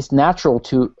 It's natural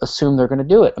to assume they're going to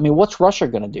do it. I mean, what's Russia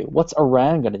going to do? What's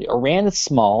Iran going to do? Iran is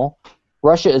small.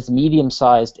 Russia is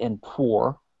medium-sized and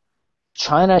poor.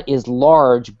 China is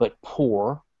large but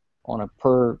poor on a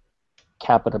per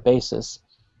capita basis.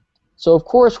 So, of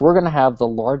course, we're going to have the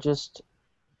largest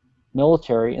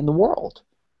military in the world.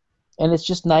 And it's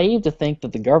just naive to think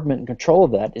that the government in control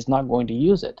of that is not going to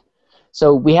use it.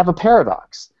 So we have a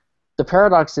paradox. The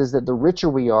paradox is that the richer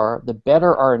we are, the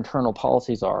better our internal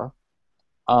policies are,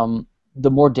 the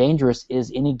more dangerous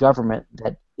is any government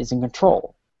that is in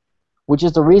control, which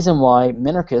is the reason why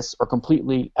minarchists are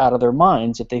completely out of their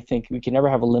minds if they think we can never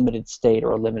have a limited state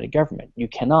or a limited government. You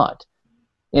cannot.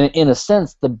 In a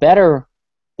sense, the better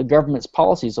the government's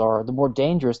policies are, the more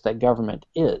dangerous that government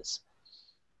is,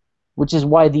 which is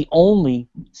why the only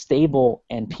stable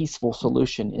and peaceful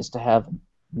solution is to have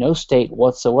no state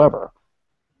whatsoever.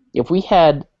 If we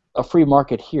had a free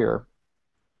market here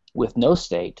with no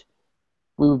state,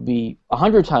 we would be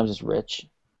 100 times as rich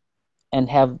and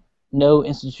have no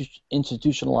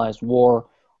institutionalized war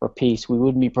or peace. We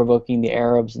wouldn't be provoking the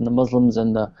Arabs and the Muslims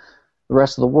and the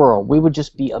rest of the world. We would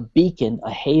just be a beacon,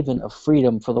 a haven of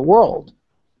freedom for the world.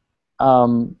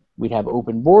 We'd have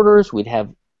open borders, we'd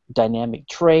have dynamic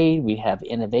trade, we'd have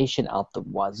innovation out the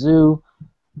wazoo.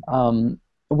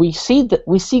 We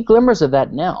see glimmers of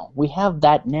that now. We have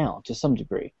that now to some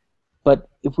degree. But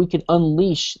if we could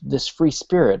unleash this free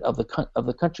spirit of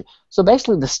the country, so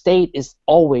basically the state is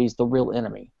always the real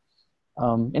enemy.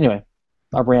 Anyway,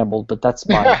 I rambled, but that's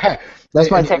my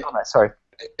take on that. Sorry.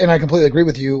 And I completely agree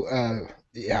with you.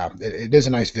 Yeah, it is a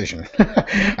nice vision.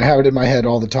 I have it in my head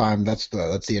all the time. That's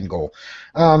the end goal.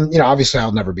 Obviously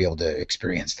I'll never be able to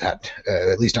experience that,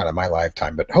 at least not in my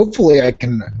lifetime. But hopefully I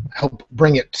can help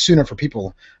bring it sooner for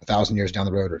people 1,000 years down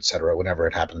the road, or et cetera, whenever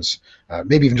it happens.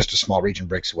 Maybe even just a small region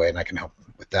breaks away, and I can help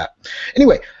with that.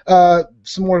 Anyway,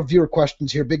 some more viewer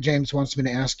questions here. Big James wants me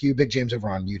to ask you. Big James over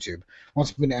on YouTube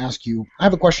wants me to ask you. I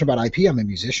have a question about IP. I'm a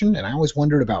musician, and I always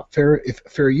wondered about if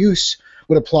fair use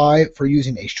would apply for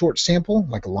using a short sample,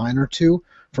 like a line or two,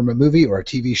 from a movie or a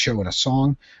TV show in a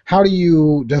song. How do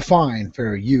you define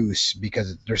fair use?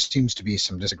 Because there seems to be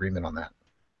some disagreement on that.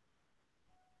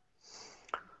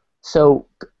 So,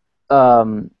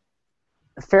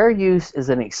 fair use is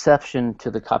an exception to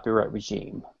the copyright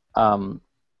regime.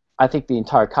 I think the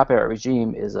entire copyright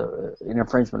regime is an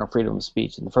infringement of freedom of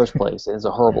speech in the first place. It is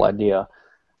a horrible idea.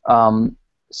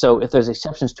 So if there's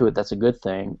exceptions to it, that's a good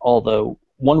thing, although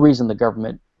one reason the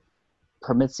government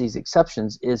permits these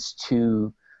exceptions is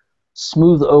to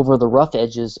smooth over the rough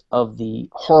edges of the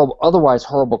otherwise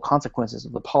horrible consequences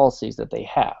of the policies that they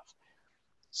have.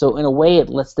 So in a way, it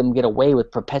lets them get away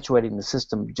with perpetuating the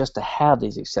system just to have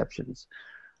these exceptions.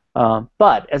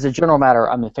 But as a general matter,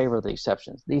 I'm in favor of the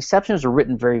exceptions. The exceptions are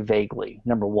written very vaguely,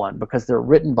 number one, because they're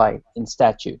written in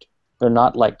statute. They're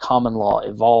not like common law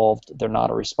evolved. They're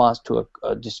not a response to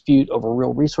a dispute over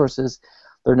real resources.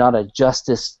 They're not a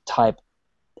justice type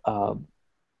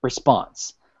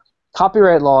response.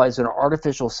 Copyright law is an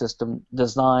artificial system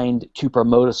designed to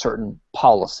promote a certain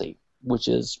policy, which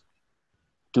is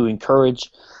to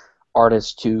encourage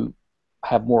artists to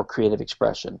have more creative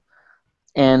expression.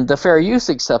 And the fair use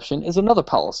exception is another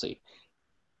policy.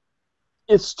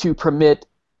 It's to permit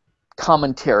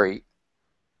commentary,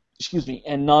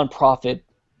 and non-profit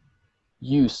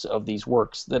use of these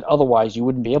works that otherwise you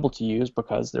wouldn't be able to use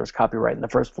because there's copyright in the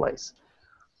first place.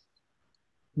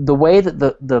 The way that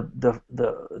the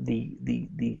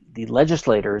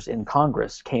legislators in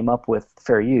Congress came up with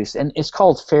fair use, and it's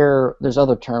called fair. There's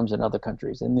other terms in other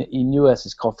countries. In the U.S.,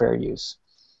 it's called fair use.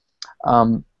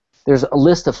 There's a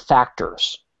list of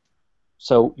factors,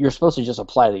 so you're supposed to just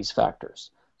apply these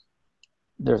factors.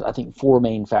 There's, I think, 4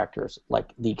 main factors,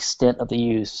 like the extent of the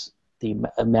use, the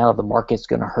amount of the market's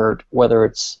going to hurt, whether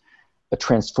it's a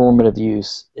transformative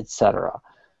use, etc.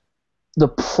 The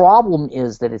problem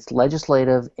is that it's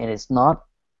legislative and it's not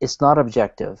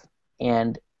objective,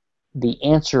 and the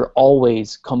answer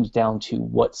always comes down to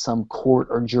what some court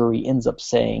or jury ends up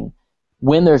saying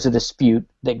when there's a dispute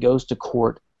that goes to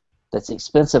court that's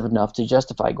expensive enough to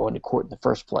justify going to court in the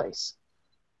first place.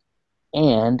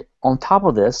 And on top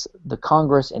of this, the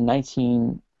Congress in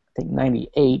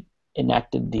 1998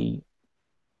 enacted the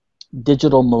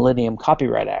Digital Millennium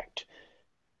Copyright Act,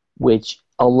 which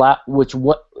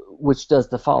does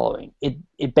the following.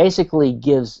 It basically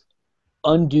gives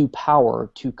undue power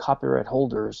to copyright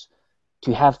holders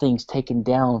to have things taken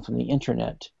down from the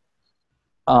internet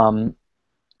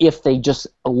if they just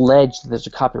allege that there's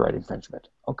a copyright infringement.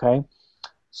 Okay?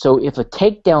 So if a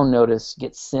takedown notice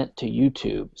gets sent to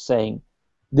YouTube saying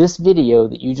this video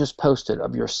that you just posted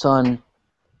of your son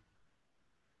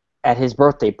at his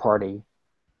birthday party,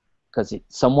 because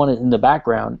someone in the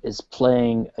background is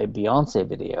playing a Beyonce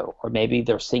video, or maybe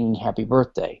they're singing Happy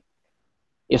Birthday.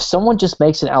 If someone just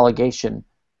makes an allegation,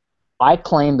 I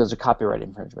claim there's a copyright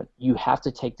infringement. You have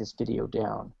to take this video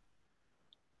down.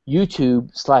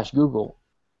 YouTube/Google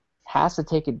has to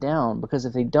take it down, because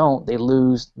if they don't, they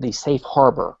lose the safe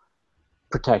harbor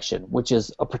protection, which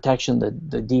is a protection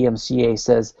that the DMCA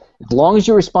says, as long as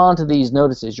you respond to these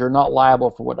notices, you're not liable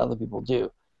for what other people do.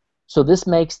 So this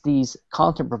makes these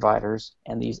content providers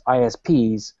and these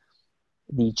ISPs,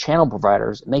 the channel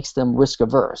providers, makes them risk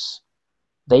averse.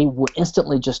 They will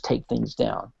instantly just take things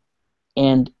down.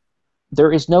 And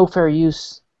there is no fair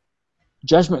use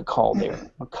judgment call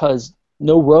there, because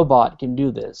no robot can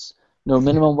do this. No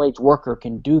minimum wage worker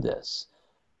can do this.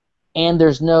 And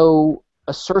there's no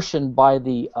assertion by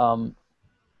the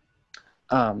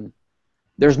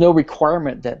there's no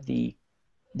requirement that the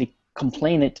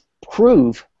complainant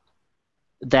prove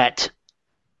that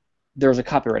there's a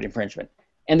copyright infringement.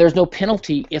 And there's no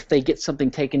penalty if they get something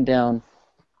taken down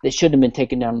that shouldn't have been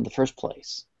taken down in the first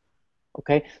place.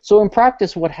 Okay? So in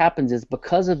practice, what happens is,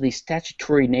 because of the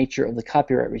statutory nature of the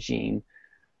copyright regime,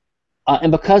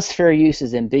 and because fair use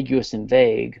is ambiguous and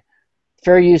vague,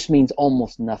 fair use means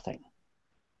almost nothing.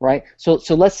 Right? So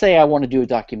let's say I want to do a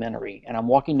documentary, and I'm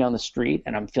walking down the street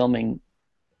and I'm filming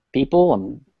people,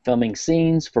 I'm filming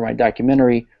scenes for my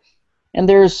documentary, and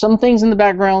there's some things in the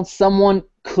background. Someone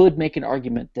could make an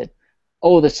argument that,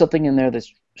 oh, there's something in there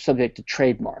that's subject to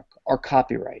trademark or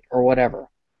copyright or whatever.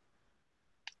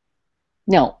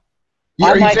 Now,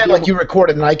 are you saying like you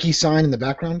recorded a Nike sign in the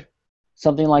background?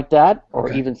 Something like that, or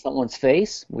okay. Even someone's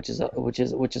face, which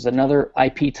is another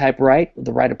IP type right,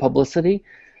 the right of publicity.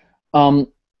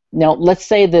 Now, let's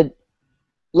say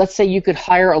you could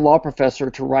hire a law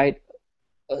professor to write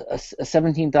a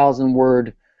 17,000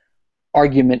 word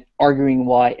argument arguing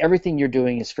why everything you're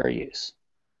doing is fair use.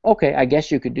 Okay, I guess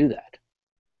you could do that.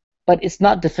 But it's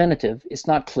not definitive, it's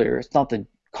not clear, it's not the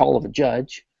call of a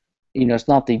judge, it's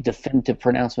not the definitive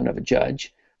pronouncement of a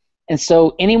judge. And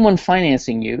so anyone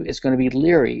financing you is going to be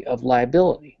leery of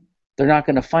liability. They're not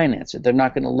going to finance it. They're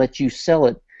not going to let you sell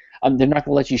it. They're not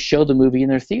going to let you show the movie in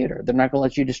their theater. They're not going to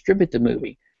let you distribute the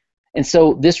movie. And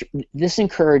so this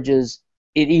encourages,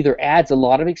 it either adds a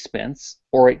lot of expense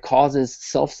or it causes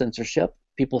self-censorship.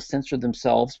 People censor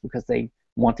themselves because they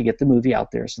want to get the movie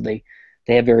out there. So they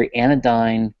have very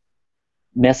anodyne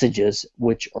messages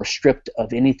which are stripped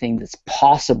of anything that's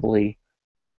possibly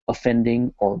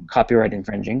offending or copyright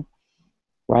infringing.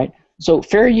 Right? So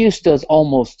fair use does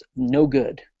almost no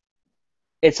good.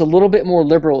 It's a little bit more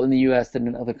liberal in the U.S. than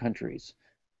in other countries,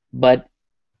 but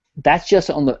that's just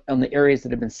on the areas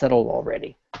that have been settled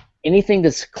already. Anything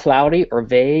that's cloudy or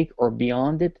vague or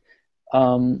beyond it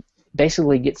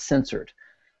basically gets censored.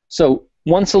 So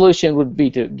one solution would be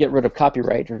to get rid of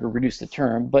copyright or to reduce the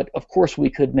term, but of course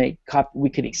we could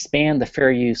expand the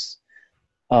fair use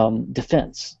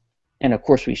defense, and of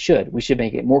course we should. We should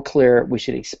make it more clear. We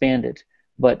should expand it.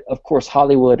 But of course,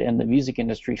 Hollywood and the music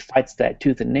industry fights that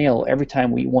tooth and nail every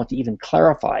time we want to even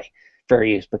clarify fair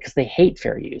use, because they hate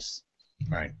fair use.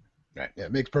 Right. Yeah,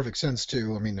 it makes perfect sense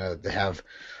too. I mean, they have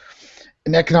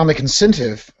an economic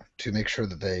incentive to make sure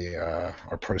that they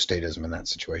are pro-statism in that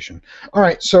situation. All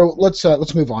right, so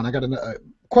let's move on. I got a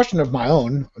question of my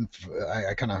own.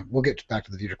 We'll get back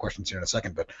to the viewer questions here in a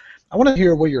second, but I want to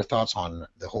hear what are your thoughts on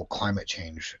the whole climate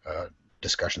change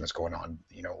discussion that's going on.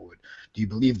 Do you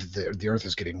believe that the Earth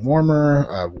is getting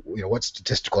warmer? What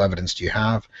statistical evidence do you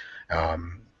have?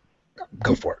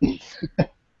 Go for it.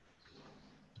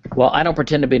 Well, I don't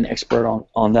pretend to be an expert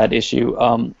on that issue.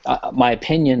 My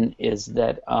opinion is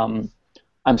that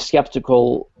I'm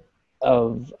skeptical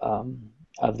of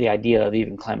the idea of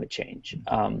even climate change.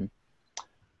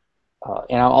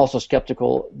 And I'm also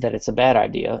skeptical that it's a bad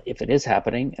idea if it is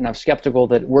happening, and I'm skeptical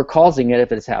that we're causing it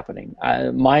if it's happening.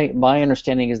 My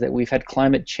understanding is that we've had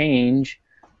climate change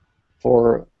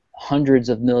for hundreds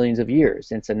of millions of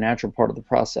years. It's a natural part of the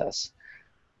process.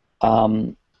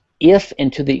 If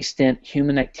and to the extent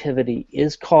human activity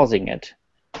is causing it,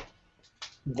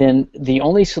 then the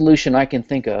only solution I can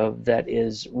think of that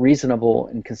is reasonable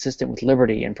and consistent with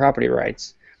liberty and property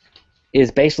rights is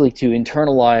basically to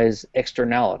internalize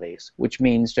externalities, which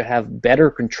means to have better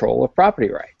control of property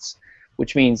rights.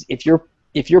 Which means if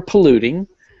you're polluting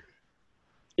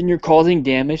and you're causing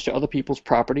damage to other people's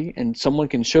property and someone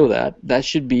can show that, that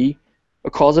should be a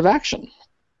cause of action.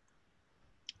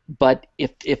 But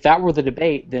if that were the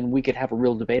debate, then we could have a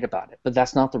real debate about it. But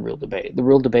that's not the real debate. The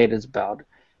real debate is about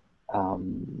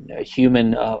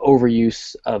human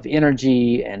overuse of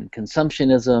energy and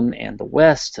consumptionism, and the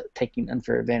West taking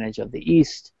unfair advantage of the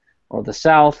East or the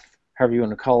South, however you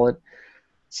want to call it.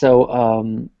 So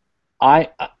I'm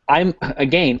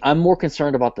more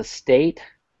concerned about the state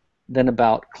than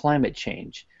about climate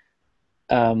change.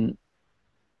 The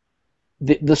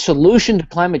solution to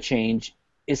climate change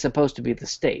is supposed to be the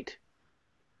state.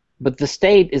 But the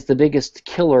state is the biggest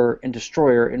killer and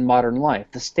destroyer in modern life.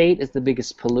 The state is the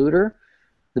biggest polluter,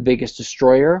 the biggest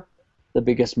destroyer, the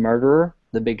biggest murderer,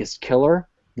 the biggest killer,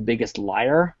 the biggest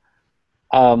liar.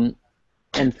 And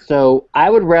so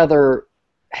I would rather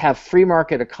have free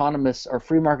market economists or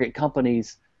free market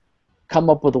companies come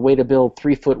up with a way to build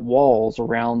 3-foot walls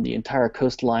around the entire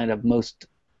coastline of most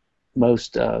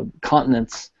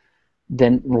continents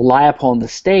than rely upon the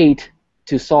state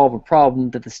to solve a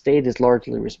problem that the state is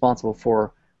largely responsible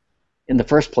for in the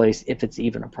first place, if it's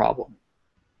even a problem.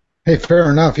 Hey, fair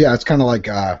enough. Yeah, it's kind of like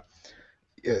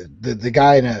the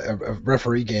guy in a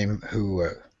referee game who,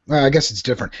 well, I guess it's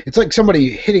different. It's like somebody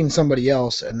hitting somebody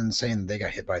else and then saying they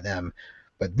got hit by them,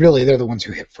 but really they're the ones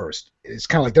who hit first. It's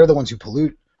kind of like they're the ones who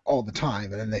pollute all the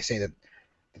time, and then they say that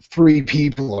free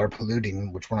people are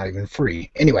polluting, which we're not even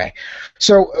free. Anyway,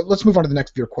 so let's move on to the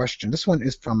next viewer question. This one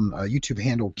is from YouTube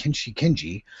handle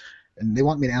Kinji, and they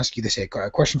want me to ask you this. A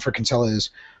question for Kinsella is,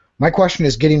 my question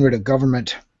is getting rid of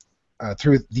government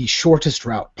through the shortest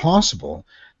route possible.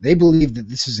 They believe that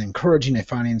this is encouraging a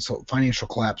financial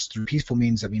collapse through peaceful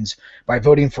means. That means by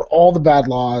voting for all the bad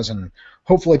laws, and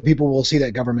hopefully people will see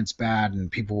that government's bad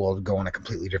and people will go on a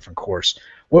completely different course.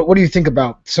 What do you think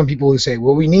about some people who say,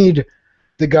 well, we need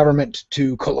the government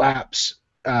to collapse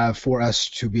for us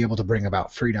to be able to bring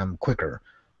about freedom quicker?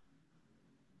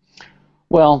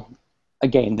 Well,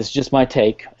 again, this is just my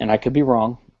take, and I could be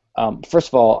wrong. First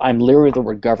of all, I'm leery of the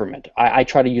word government. I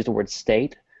try to use the word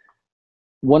state.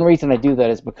 One reason I do that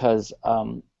is because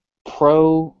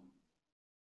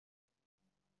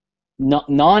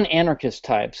non-anarchist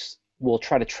types will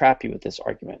try to trap you with this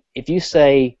argument. If you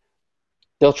say,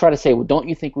 they'll try to say, well, don't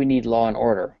you think we need law and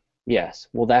order? Yes.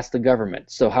 Well, that's the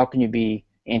government. So how can you be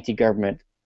anti-government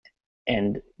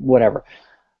and whatever?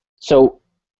 So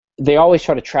they always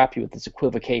try to trap you with this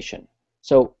equivocation.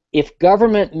 So if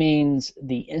government means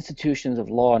the institutions of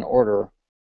law and order,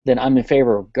 then I'm in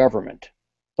favor of government,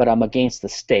 but I'm against the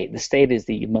state. The state is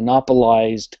the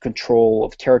monopolized control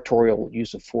of territorial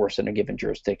use of force in a given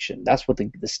jurisdiction. That's what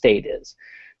the state is.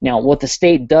 Now, what the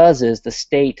state does is the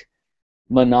state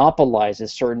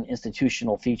monopolizes certain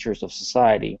institutional features of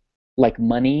society, like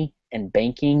money and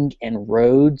banking and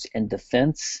roads and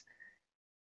defense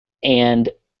and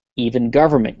even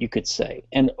government, you could say,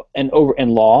 and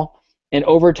law. And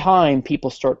over time,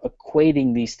 people start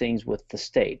equating these things with the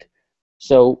state.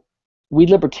 So we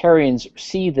libertarians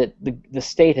see that the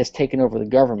state has taken over the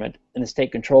government, and the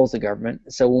state controls the government.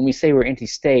 So when we say we're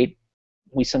anti-state,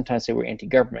 we sometimes say we're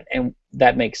anti-government, and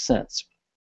that makes sense.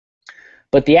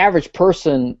 But the average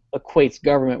person equates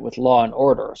government with law and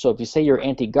order. So if you say you're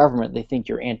anti-government, they think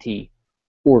you're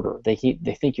anti-order. They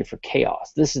think you're for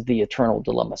chaos. This is the eternal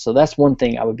dilemma. So that's one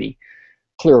thing I would be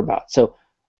clear about. So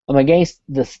I'm against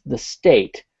the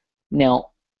state.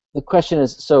 Now the question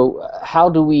is, so how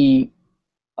could we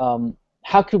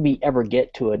ever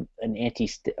get to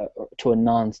a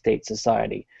non-state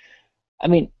society? I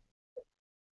mean,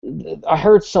 I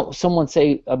heard someone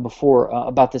say before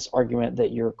about this argument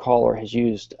that your caller has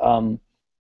used.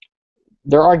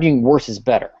 They're arguing worse is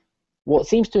better. Well, it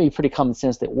seems to me pretty common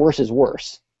sense that worse is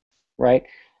worse, right?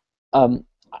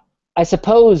 I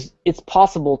suppose it's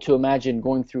possible to imagine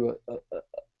going through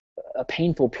a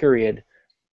painful period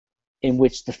in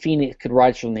which the phoenix could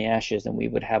rise from the ashes and we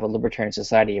would have a libertarian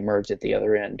society emerge at the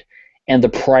other end, and the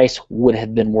price would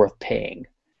have been worth paying.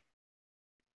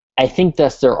 I think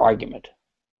that's their argument.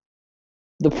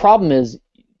 The problem is,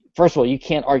 first of all, you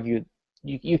can't argue,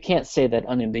 you can't say that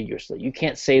unambiguously. You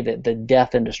can't say that the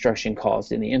death and destruction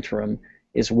caused in the interim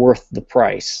is worth the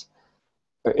price,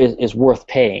 or is worth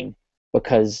paying,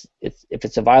 because if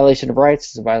it's a violation of rights,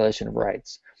 it's a violation of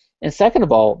rights. And second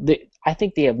of all, I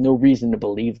think they have no reason to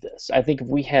believe this. I think if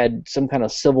we had some kind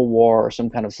of civil war or some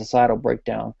kind of societal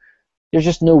breakdown, there's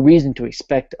just no reason to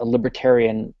expect a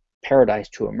libertarian paradise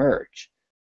to emerge.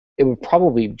 It would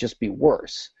probably just be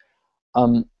worse.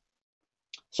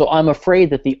 So I'm afraid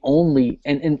that the only,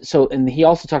 and he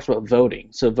also talks about voting,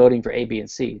 so voting for A, B, and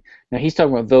C. Now he's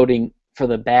talking about voting for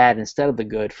the bad instead of the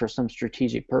good for some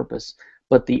strategic purpose.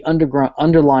 But the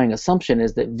underlying assumption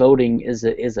is that voting is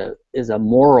a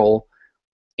moral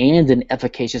and an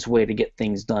efficacious way to get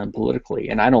things done politically,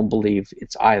 and I don't believe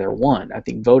it's either one. I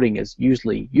think voting is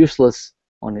usually useless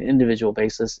on an individual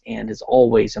basis and is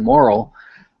always immoral,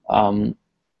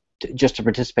 just to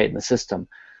participate in the system,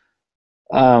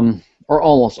 or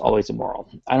almost always immoral.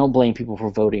 I don't blame people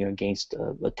for voting against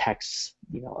a tax,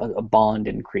 a bond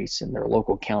increase in their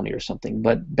local county or something.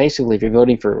 But basically, if you're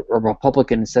voting for a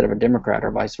Republican instead of a Democrat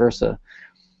or vice versa,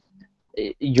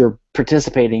 you're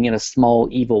participating in a small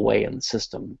evil way in the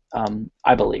system,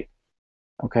 I believe.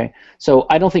 Okay, so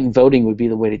I don't think voting would be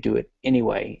the way to do it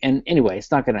anyway. And anyway,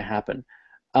 it's not going to happen.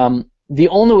 The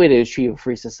only way to achieve a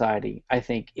free society, I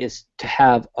think, is to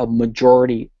have a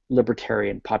majority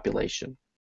libertarian population.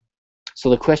 So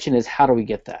the question is, how do we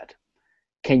get that?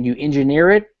 Can you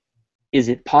engineer it? Is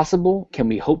it possible? Can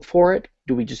we hope for it?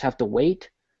 Do we just have to wait?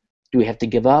 Do we have to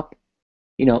give up?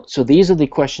 So these are the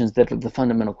questions that are the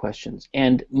fundamental questions.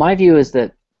 And my view is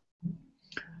that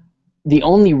the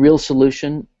only real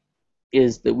solution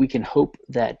is that we can hope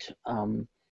that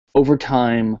over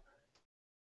time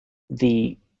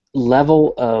the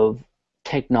level of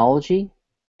technology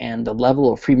and the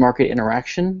level of free market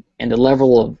interaction and the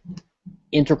level of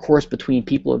intercourse between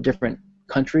people of different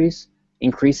countries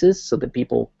increases, so that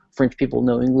French people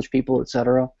know English people,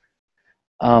 etc.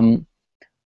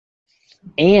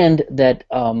 And that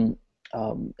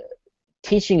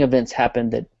teaching events happen,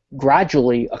 that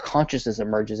gradually a consciousness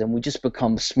emerges and we just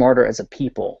become smarter as a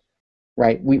people,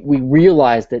 right? We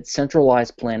realize that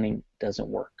centralized planning doesn't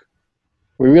work.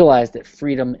 We realize that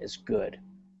freedom is good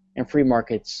and free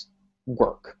markets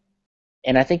work.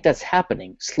 And I think that's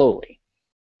happening slowly.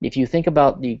 If you think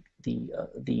about the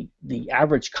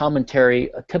average commentary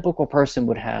a typical person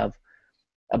would have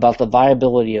about the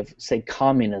viability of, say,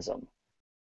 communism,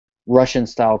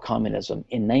 Russian-style communism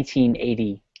in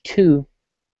 1982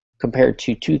 compared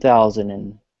to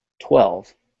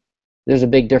 2012, there's a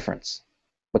big difference,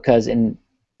 because in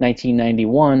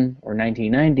 1991 or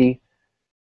 1990,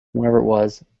 whenever it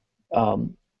was,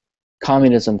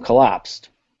 communism collapsed,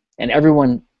 and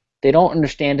everyone, they don't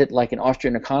understand it like an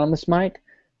Austrian economist might,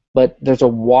 but there's a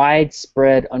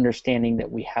widespread understanding that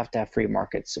we have to have free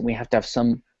markets and we have to have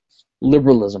some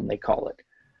liberalism, they call it.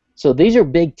 So these are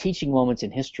big teaching moments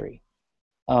in history,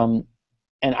 and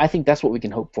I think that's what we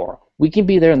can hope for. We can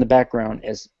be there in the background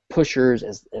as pushers,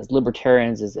 as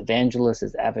libertarians, as evangelists,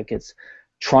 as advocates,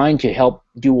 trying to help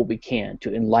do what we can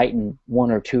to enlighten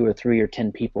 1 or 2 or 3 or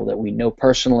 10 people that we know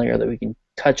personally or that we can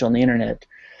touch on the internet,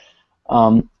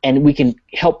 and we can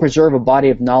help preserve a body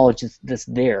of knowledge that's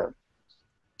there.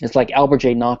 It's like Albert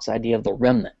J. Nock's idea of the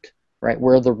remnant, right?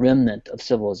 We're the remnant of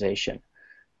civilization.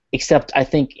 Except I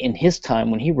think in his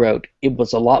time when he wrote, it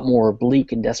was a lot more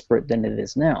bleak and desperate than it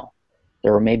is now.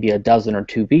 There were maybe a dozen or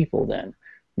 2 people then.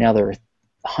 Now there are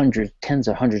hundreds, tens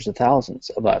of hundreds of thousands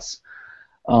of us.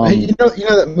 Hey, you know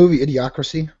that movie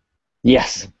Idiocracy?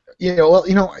 Yes.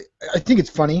 I think it's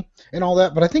funny and all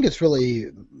that, but I think it's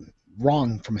really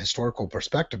wrong from a historical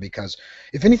perspective, because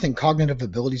if anything, cognitive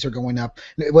abilities are going up.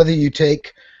 Whether you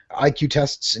take IQ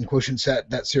tests and quotient set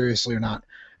that seriously or not,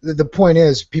 the point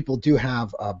is people do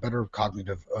have a better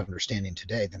cognitive understanding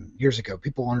today than years ago.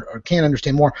 People can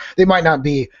understand more. They might not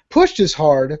be pushed as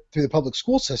hard through the public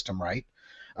school system, right?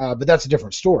 But that's a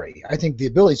different story. I think the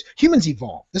abilities, humans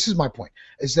evolve. This is my point,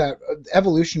 is that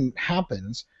evolution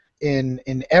happens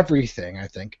in everything, I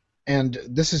think, and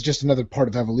this is just another part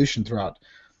of evolution throughout,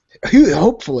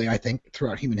 hopefully, I think,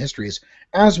 throughout human history, is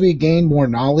as we gain more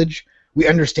knowledge, we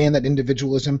understand that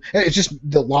individualism, it's just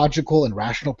the logical and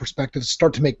rational perspectives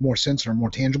start to make more sense and are more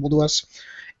tangible to us.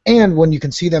 And when you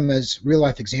can see them as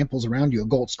real-life examples around you, a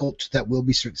gold sculpt that will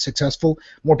be successful,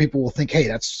 more people will think, hey,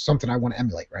 that's something I want to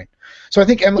emulate, right? So I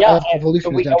think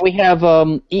evolution is we have,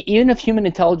 even if human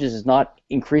intelligence is not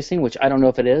increasing, which I don't know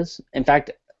if it is. In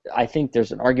fact, I think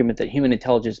there's an argument that human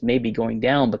intelligence may be going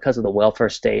down because of the welfare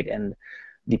state and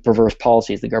the perverse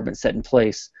policies the government set in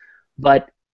place. But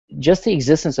just the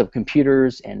existence of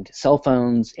computers and cell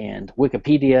phones and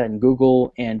Wikipedia and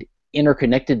Google and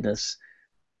interconnectedness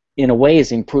in a way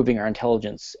is improving our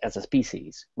intelligence as a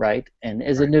species, right? And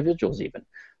as individuals even.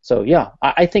 So yeah,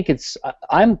 I think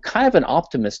I'm kind of an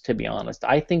optimist, to be honest.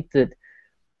 I think that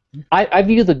I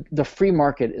view the free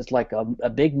market as like a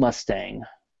big Mustang,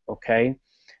 okay?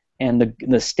 And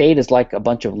the state is like a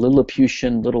bunch of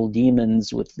Lilliputian little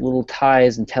demons with little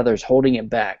ties and tethers holding it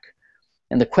back.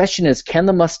 And the question is, can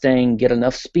the Mustang get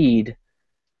enough speed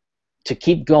to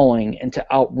keep going and to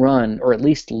outrun, or at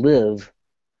least live,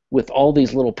 with all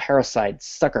these little parasite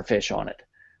suckerfish on it?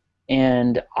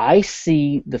 And I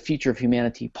see the future of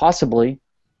humanity possibly,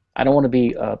 I don't want to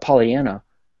be Pollyanna,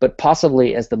 but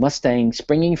possibly as the Mustang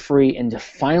springing free and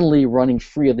finally running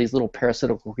free of these little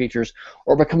parasitical creatures,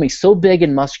 or becoming so big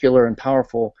and muscular and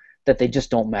powerful that they just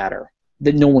don't matter.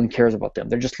 that no one cares about them.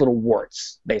 They're just little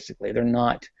warts, basically. They're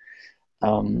not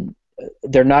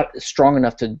strong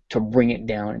enough to bring it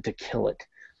down and to kill it.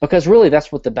 Because really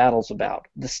that's what the battle's about.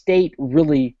 The state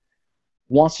really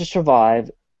wants to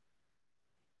survive,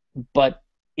 but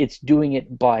it's doing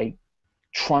it by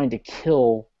trying to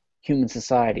kill human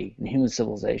society and human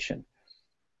civilization.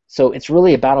 So it's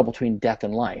really a battle between death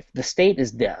and life. The state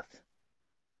is death,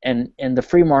 and the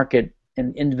free market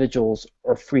and individuals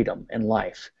are freedom and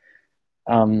life.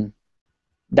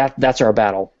 That's our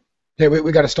battle. Hey,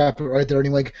 we got to stop right there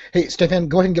anyway. Hey, Stefan,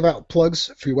 go ahead and give out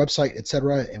plugs for your website,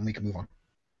 etc., and we can move on.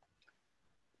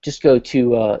 Just go to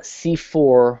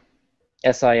c4sif.org.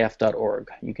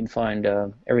 You can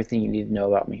find everything you need to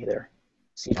know about me there.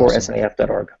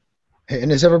 c4sif.org.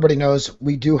 And as everybody knows,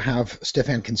 we do have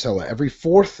Stefan Kinsella every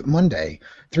fourth Monday,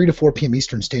 3 to 4 p.m.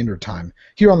 Eastern Standard Time,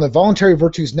 here on the Voluntary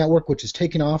Virtues Network, which is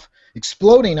taking off,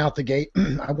 exploding out the gate.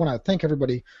 I want to thank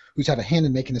everybody who's had a hand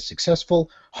in making this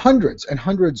successful. Hundreds and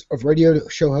hundreds of radio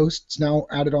show hosts now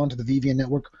added on to the VVN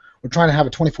network. We're trying to have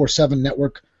a 24/7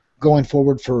 network going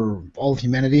forward for all of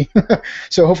humanity.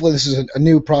 So hopefully this is a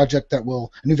new project a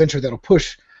new venture that will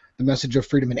push the message of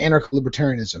freedom and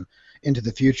anarcho-libertarianism into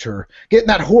the future. Getting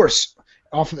that horse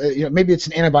off, maybe it's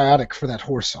an antibiotic for that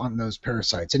horse on those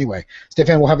parasites. Anyway,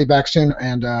 Stefan, we'll have you back soon,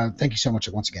 and thank you so much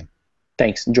once again.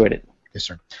 Thanks. Enjoyed it. Yes,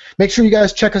 sir. Make sure you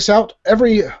guys check us out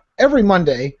every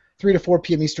Monday, 3 to 4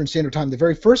 p.m. Eastern Standard Time. The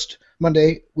very first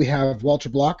Monday, we have Walter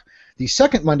Block. The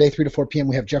second Monday, 3 to 4 p.m.,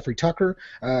 we have Jeffrey Tucker,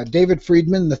 David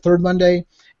Friedman the third Monday,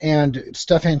 and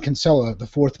Stefan Kinsella the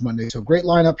fourth Monday. So great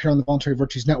lineup here on the Voluntary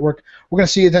Virtues Network. We're going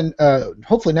to see you then,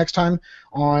 hopefully next time.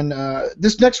 On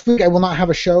this next week, I will not have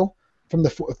a show from the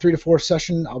 3 to 4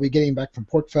 session. I'll be getting back from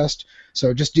PorkFest,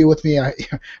 so just deal with me.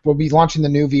 We'll be launching the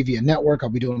new VVN network. I'll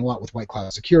be doing a lot with White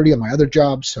Cloud Security on my other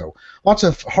jobs, so lots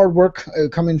of hard work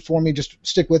coming for me. Just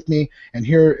stick with me. And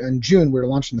here in June, we're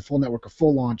launching the full network, a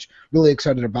full launch. Really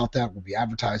excited about that. We'll be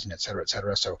advertising, et cetera, et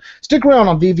cetera. So stick around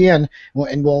on VVN,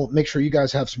 and we'll make sure you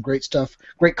guys have some great stuff,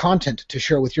 great content to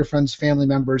share with your friends, family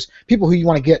members, people who you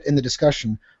want to get in the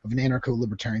discussion of an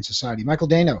anarcho-libertarian society. Michael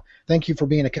Dano, thank you for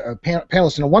being a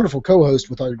panelist and a wonderful co-host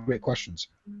with all your great questions.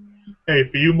 Hey,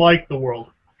 for you, Mike, the world.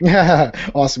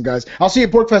 Awesome, guys. I'll see you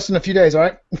at PorkFest in a few days, all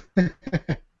right?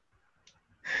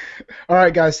 All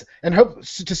right, guys, and hope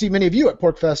to see many of you at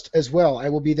PorkFest as well. I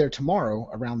will be there tomorrow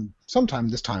around sometime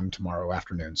this time tomorrow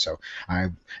afternoon. So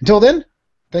until then,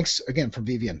 thanks again from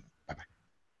VVN.